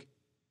and you're like,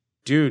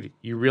 dude,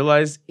 you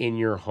realize in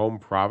your home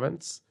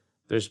province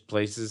there's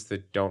places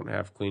that don't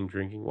have clean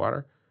drinking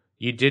water.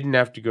 You didn't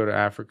have to go to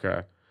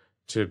Africa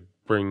to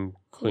bring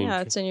clean.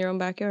 Yeah, it's in your own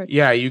backyard.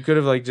 Yeah, you could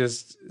have like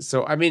just...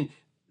 So, I mean,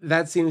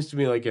 that seems to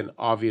me like an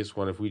obvious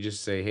one if we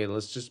just say, hey,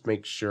 let's just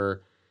make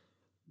sure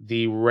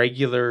the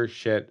regular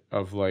shit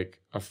of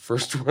like a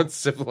first world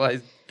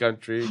civilized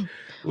country.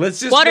 Let's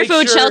just water,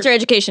 food, shelter,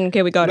 education.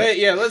 Okay, we got it.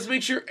 Yeah, let's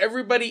make sure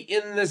everybody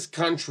in this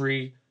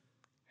country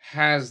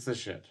has the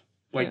shit.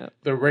 Like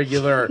the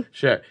regular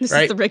shit, this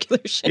right? Is the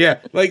regular shit. Yeah,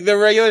 like the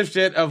regular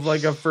shit of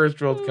like a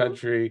first world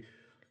country.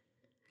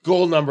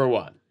 Goal number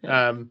one.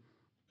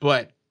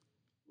 But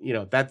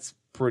that's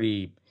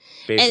pretty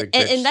basic.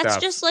 And that's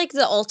stuff. just like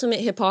the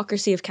ultimate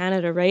hypocrisy of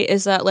Canada, right?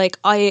 Is that like,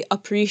 I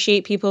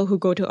appreciate people who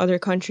go to other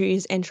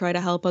countries and try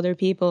to help other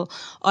people.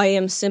 I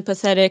am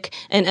sympathetic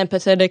and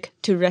empathetic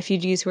to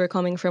refugees who are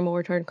coming from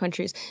war-torn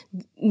countries.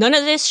 None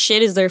of this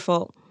shit is their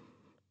fault,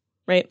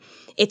 right?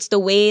 It's the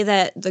way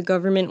that the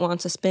government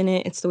wants to spin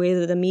it. It's the way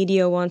that the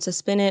media wants to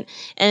spin it.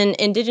 And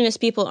Indigenous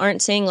people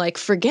aren't saying like,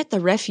 forget the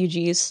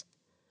refugees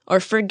or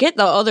forget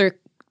the other,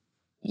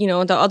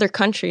 the other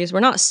countries. We're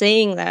not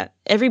saying that.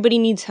 Everybody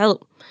needs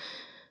help.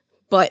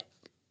 But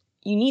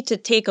you need to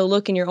take a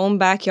look in your own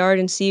backyard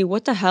and see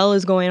what the hell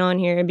is going on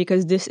here,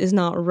 because this is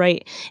not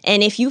right.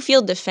 And if you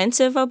feel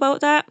defensive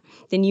about that,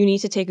 then you need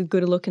to take a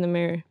good look in the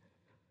mirror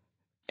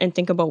and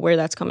think about where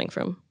that's coming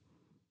from,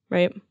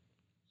 right?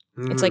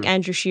 It's like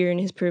Andrew Scheer and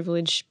his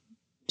privilege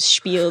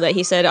spiel that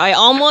he said, I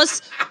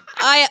almost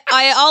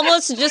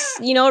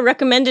just,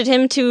 recommended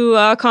him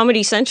to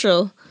Comedy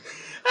Central.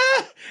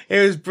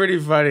 It was pretty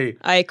funny.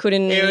 I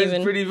couldn't even. It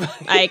was pretty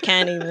funny. I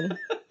can't even.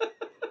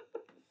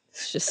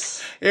 It's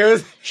just.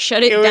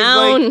 Shut it was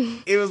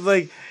down. It was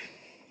like,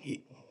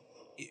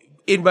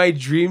 in my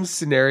dream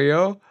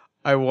scenario,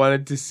 I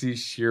wanted to see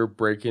Scheer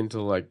break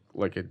into like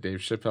a Dave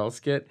Chappelle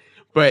skit,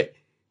 but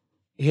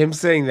him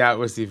saying that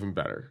was even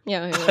better.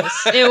 Yeah, it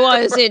was. It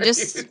was. It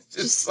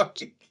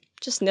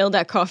just nailed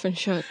that coffin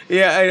shut.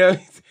 Yeah, I know.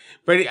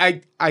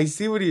 But I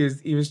see what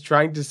he was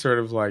trying to sort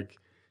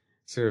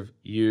of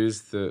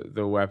use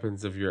the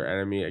weapons of your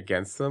enemy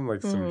against them,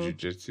 like some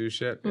jujitsu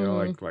shit. You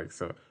know,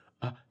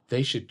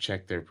 they should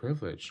check their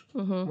privilege.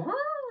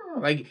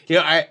 Like,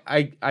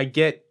 I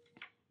get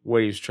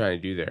what he was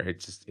trying to do there.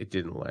 It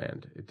didn't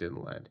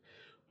land.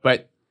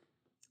 But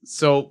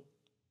so.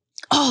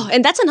 Oh,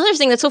 and that's another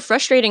thing that's so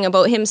frustrating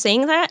about him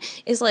saying that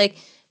is like,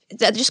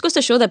 that just goes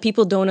to show that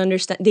people don't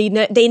understand.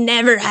 They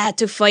never had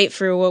to fight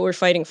for what we're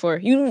fighting for.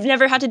 You've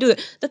never had to do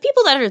it. The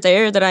people that are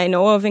there that I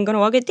know of in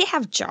Gunawaga, they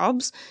have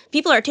jobs.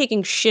 People are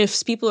taking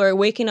shifts. People are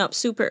waking up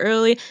super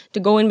early to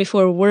go in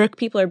before work.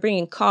 People are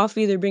bringing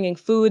coffee. They're bringing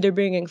food. They're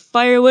bringing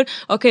firewood.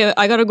 Okay,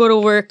 I gotta go to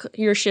work.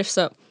 Your shift's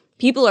up.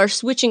 People are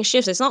switching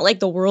shifts. It's not like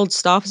the world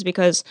stops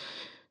because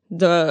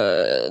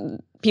the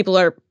people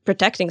are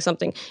protecting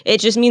something. It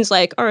just means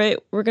like, all right,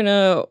 we're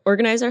gonna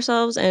organize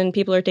ourselves, and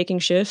people are taking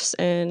shifts,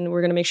 and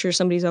we're gonna make sure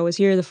somebody's always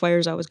here, the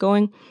fire's always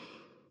going.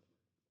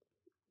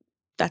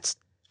 That's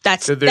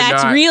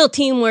real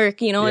teamwork,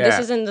 This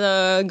isn't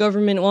the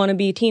government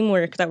wannabe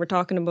teamwork that we're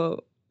talking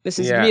about. This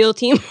is real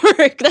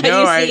teamwork that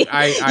you see.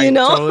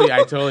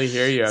 I totally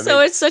hear you. So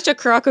it's such a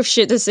crock of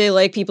shit to say,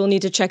 like, people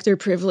need to check their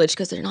privilege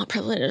because they're not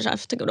privileged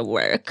enough to go to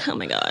work. Oh,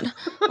 my God.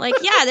 Like,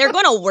 yeah, they're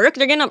going to work.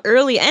 They're getting up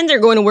early, and they're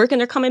going to work,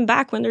 and they're coming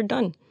back when they're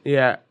done.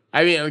 Yeah.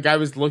 I mean, like, I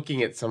was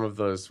looking at some of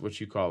those,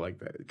 what you call, like,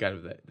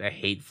 the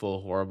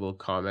hateful, horrible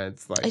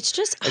comments. Like, it's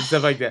just... and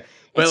stuff like that.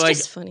 But, it's like,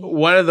 just funny.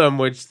 One of them,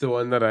 the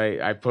one that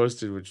I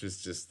posted, which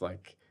was just,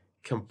 like,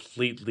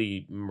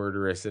 completely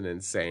murderous and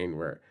insane,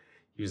 where...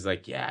 He was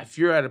like, yeah, if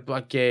you're at a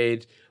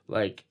blockade,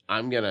 like,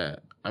 I'm gonna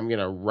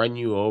run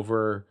you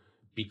over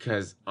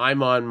because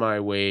I'm on my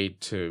way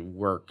to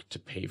work to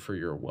pay for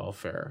your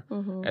welfare.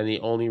 And the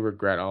only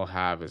regret I'll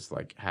have is,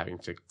 like, having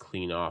to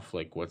clean off,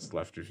 like, what's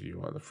left of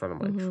you on the front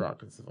of my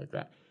truck and stuff like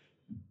that.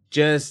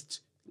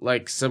 Just,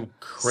 like, some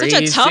crazy...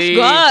 Such a tough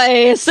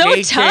guy. So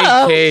KKK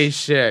tough.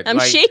 shit. I'm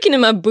shaking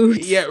in my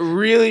boots. Yeah,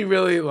 really,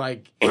 really,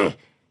 like,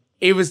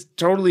 it was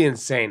totally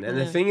insane. And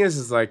the thing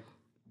is, like,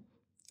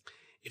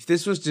 if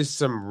this was just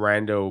some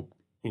rando,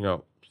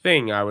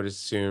 thing, I would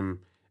assume,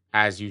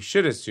 as you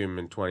should assume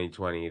in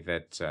 2020,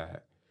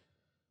 that,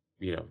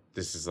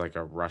 this is like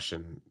a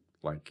Russian,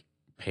 like,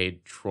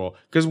 paid troll.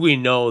 Because we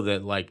know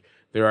that, like,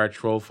 there are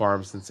troll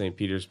farms in St.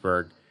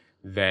 Petersburg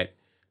that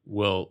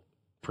will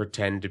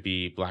pretend to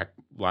be Black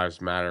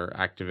Lives Matter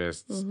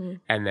activists.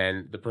 And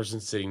then the person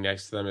sitting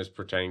next to them is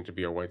pretending to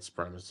be a white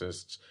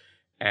supremacist.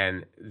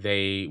 And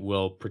they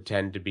will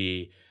pretend to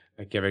be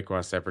a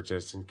Quebecois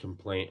separatist and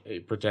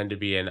pretend to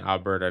be an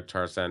Alberta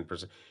Tarzan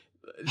person.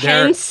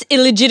 Hence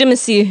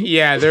illegitimacy.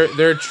 Yeah,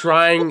 they're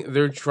trying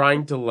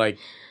to, like,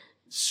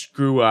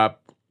 screw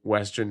up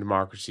Western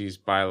democracies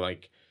by,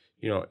 like,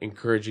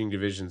 encouraging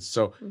divisions.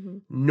 So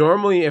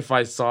normally, if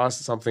I saw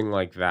something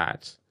like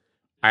that,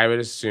 I would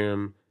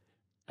assume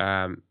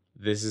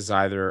this is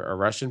either a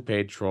Russian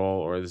paid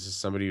troll or this is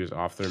somebody who's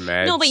off their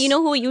meds. No, but you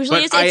know who it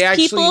usually is? It's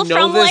people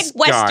from, like,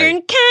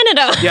 Western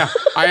Canada. Yeah,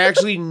 I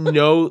actually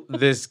know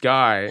this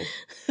guy.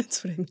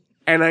 That's what I mean.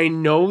 And I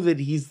know that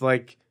he's,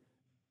 like,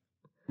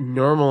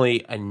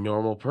 normally a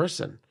normal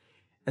person.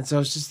 And so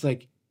it's just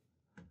like,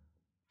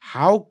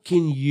 how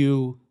can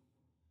you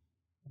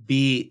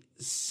be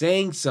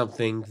saying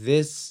something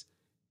this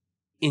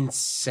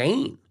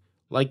insane?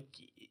 Like,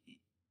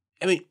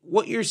 I mean,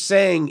 what you're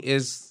saying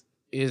is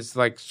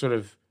like sort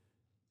of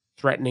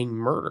threatening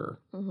murder.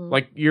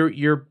 Like,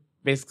 you're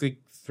basically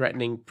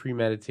threatening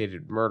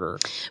premeditated murder.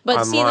 But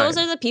online. See, those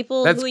are the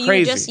people That's who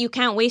crazy. you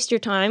can't waste your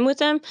time with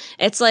them.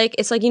 It's like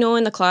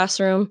in the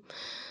classroom,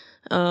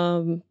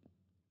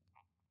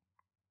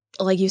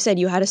 like you said,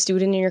 you had a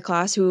student in your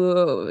class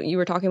who you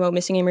were talking about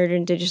missing and murdered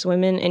Indigenous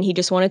women, and he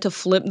just wanted to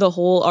flip the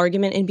whole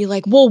argument and be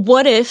like, well,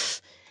 what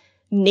if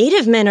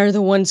Native men are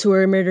the ones who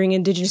are murdering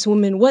Indigenous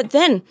women? What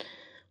then?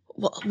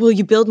 Will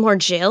you build more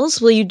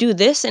jails? Will you do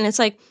this? And it's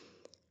like,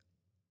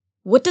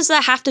 What does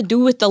that have to do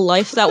with the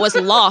life that was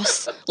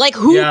lost? Like,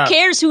 who Yeah.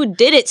 cares who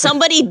did it?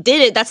 Somebody did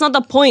it. That's not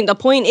the point. The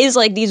point is,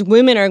 like, these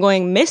women are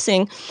going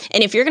missing.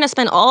 And if you're going to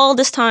spend all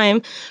this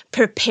time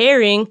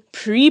pre-preparing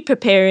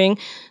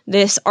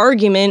this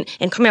argument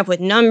and coming up with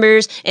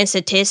numbers and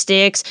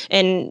statistics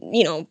and,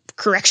 you know,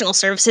 correctional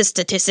services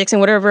statistics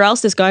and whatever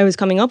else this guy was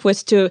coming up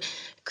with to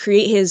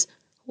create his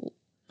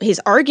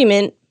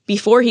argument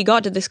before he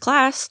got to this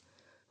class,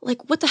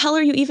 like, what the hell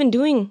are you even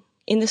doing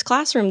in this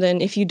classroom then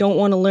if you don't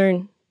want to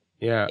learn?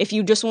 Yeah. If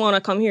you just want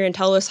to come here and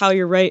tell us how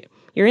you're right,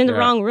 you're in the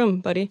wrong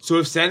room, buddy. So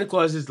if Santa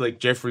Claus is like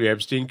Jeffrey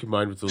Epstein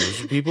combined with the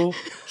lizard people,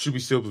 should we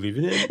still believe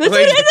in it? That's what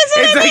I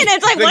mean.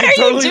 It's like, what are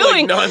totally, you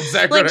doing?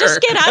 Like,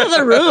 just get out of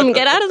the room.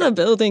 Get out of the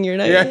building. You're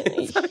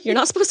not. You're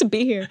not supposed to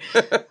be here.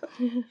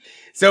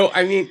 So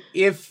I mean,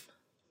 if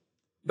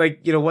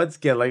like, you know, once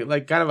again,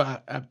 like kind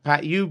of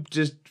a you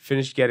just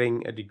finished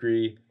getting a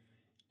degree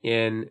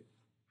in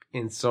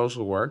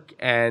social work,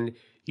 and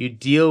you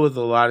deal with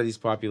a lot of these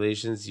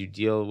populations. You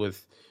deal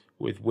with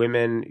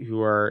women who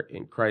are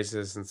in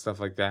crisis and stuff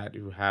like that,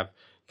 who have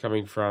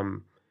coming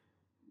from,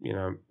 you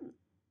know,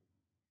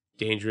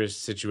 dangerous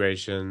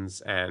situations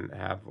and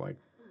have like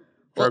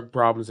drug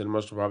problems and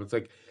emotional problems.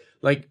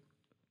 Like,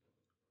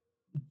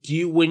 do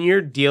you, when you're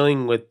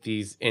dealing with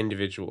these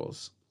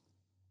individuals,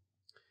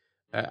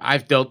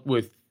 I've dealt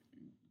with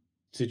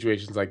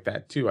situations like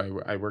that too.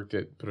 I worked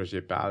at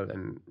Projet Pal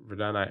and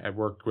Verdun. I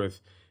worked with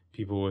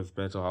people with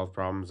mental health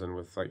problems and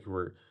with like who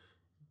were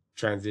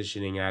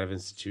transitioning out of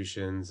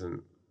institutions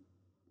and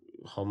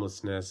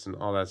homelessness and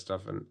all that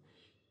stuff. And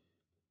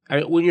I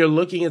mean, when you're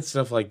looking at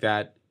stuff like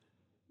that,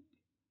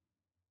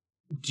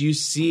 do you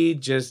see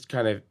just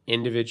kind of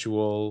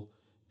individual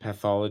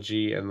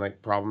pathology and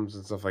like problems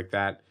and stuff like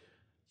that?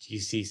 Do you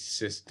see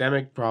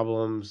systemic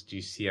problems? Do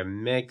you see a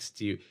mix?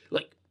 Do you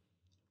like,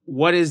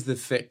 what is the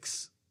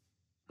fix,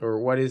 or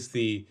what is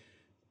the,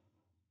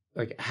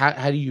 like,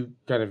 how do you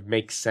kind of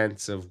make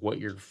sense of what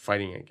you're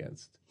fighting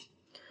against?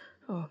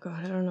 Oh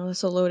God, I don't know.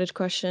 That's a loaded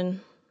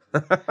question.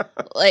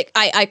 Like,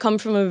 I come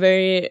from a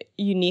very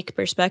unique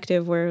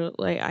perspective where,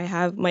 like, I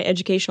have my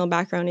educational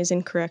background is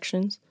in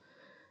corrections,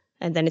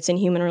 and then it's in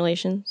human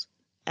relations,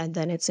 and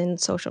then it's in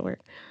social work.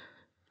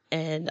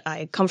 And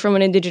I come from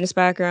an Indigenous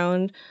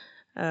background.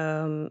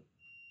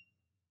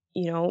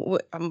 You know,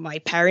 my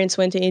parents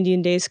went to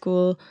Indian day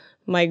school.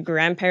 My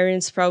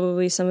grandparents,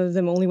 probably some of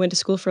them only went to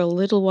school for a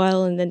little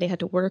while, and then they had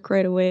to work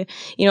right away.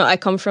 You know, I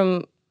come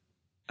from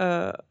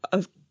a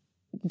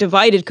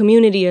divided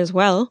community as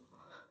well.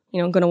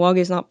 You know, Ganawagi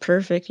is not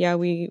perfect. Yeah,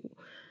 we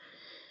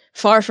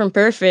far from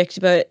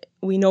perfect, but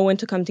we know when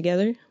to come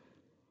together.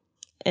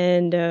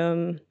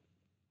 And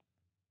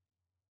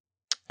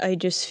I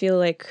just feel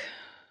like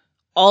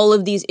all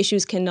of these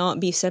issues cannot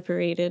be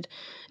separated.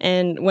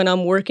 And when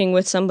I'm working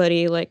with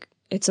somebody, like,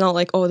 it's not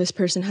like, oh, this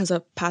person has a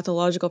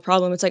pathological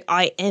problem. It's like,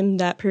 I am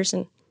that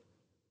person.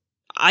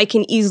 I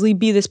can easily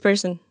be this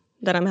person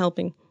that I'm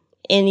helping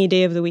any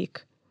day of the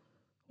week.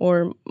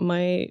 Or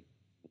my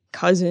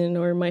cousin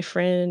or my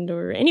friend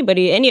or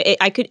anybody.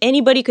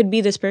 Anybody could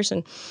be this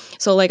person.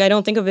 So, like, I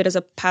don't think of it as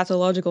a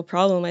pathological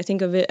problem. I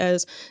think of it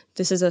as,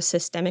 this is a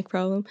systemic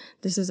problem.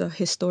 This is a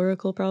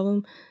historical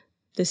problem.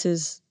 This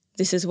is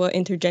what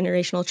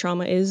intergenerational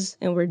trauma is,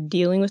 and we're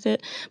dealing with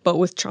it. But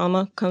with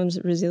trauma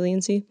comes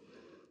resiliency.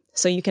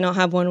 So you cannot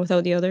have one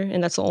without the other,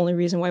 and that's the only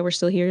reason why we're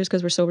still here, is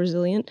because we're so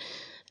resilient.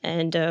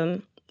 And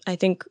I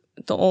think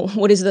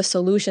what is the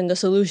solution? The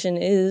solution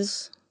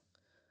is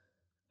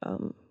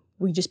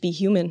we just be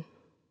human.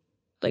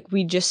 Like,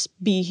 we just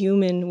be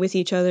human with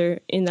each other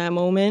in that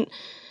moment.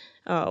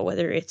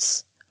 Whether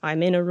it's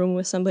I'm in a room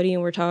with somebody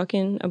and we're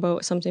talking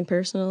about something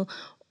personal,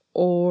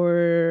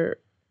 or,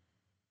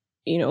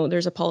 you know,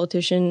 there's a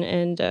politician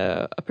and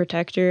a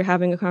protector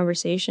having a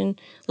conversation.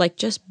 Like,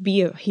 just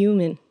be a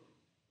human.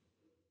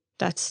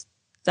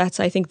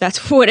 I think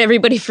that's what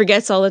everybody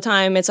forgets all the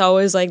time. It's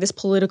always like this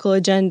political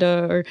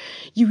agenda, or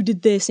you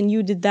did this and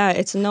you did that.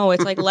 It's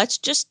like, let's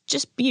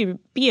just be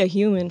a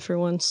human for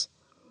once.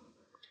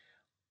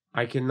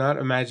 I cannot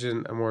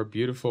imagine a more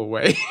beautiful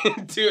way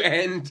to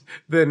end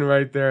than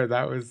right there.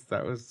 That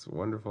was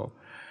wonderful.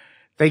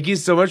 Thank you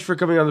so much for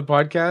coming on the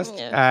podcast.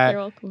 Yeah, you're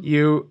welcome.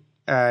 You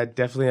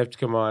definitely have to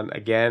come on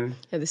again.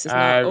 Yeah, this is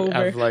not over.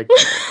 I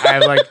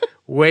have like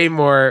way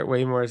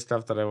more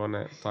stuff that I want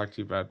to talk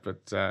to you about.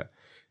 But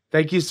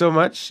thank you so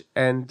much,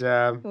 and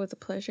It was a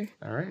pleasure.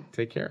 all right,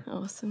 take care.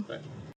 Awesome. Bye.